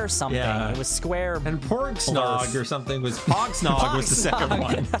Square something. Yeah. It was Square. And Porgsnog or something was Pogsnog was the second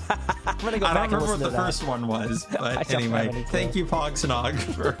one. I'm gonna go I back don't remember and what the to first one was, but anyway, thank you, Pogsnog,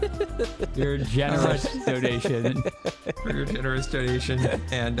 for your generous donation. For your generous donation,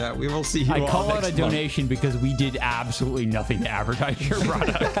 and we will see you all next month. I call it a donation because we did absolutely nothing to advertise your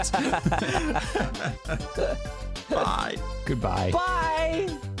product. Bye. Goodbye. Bye.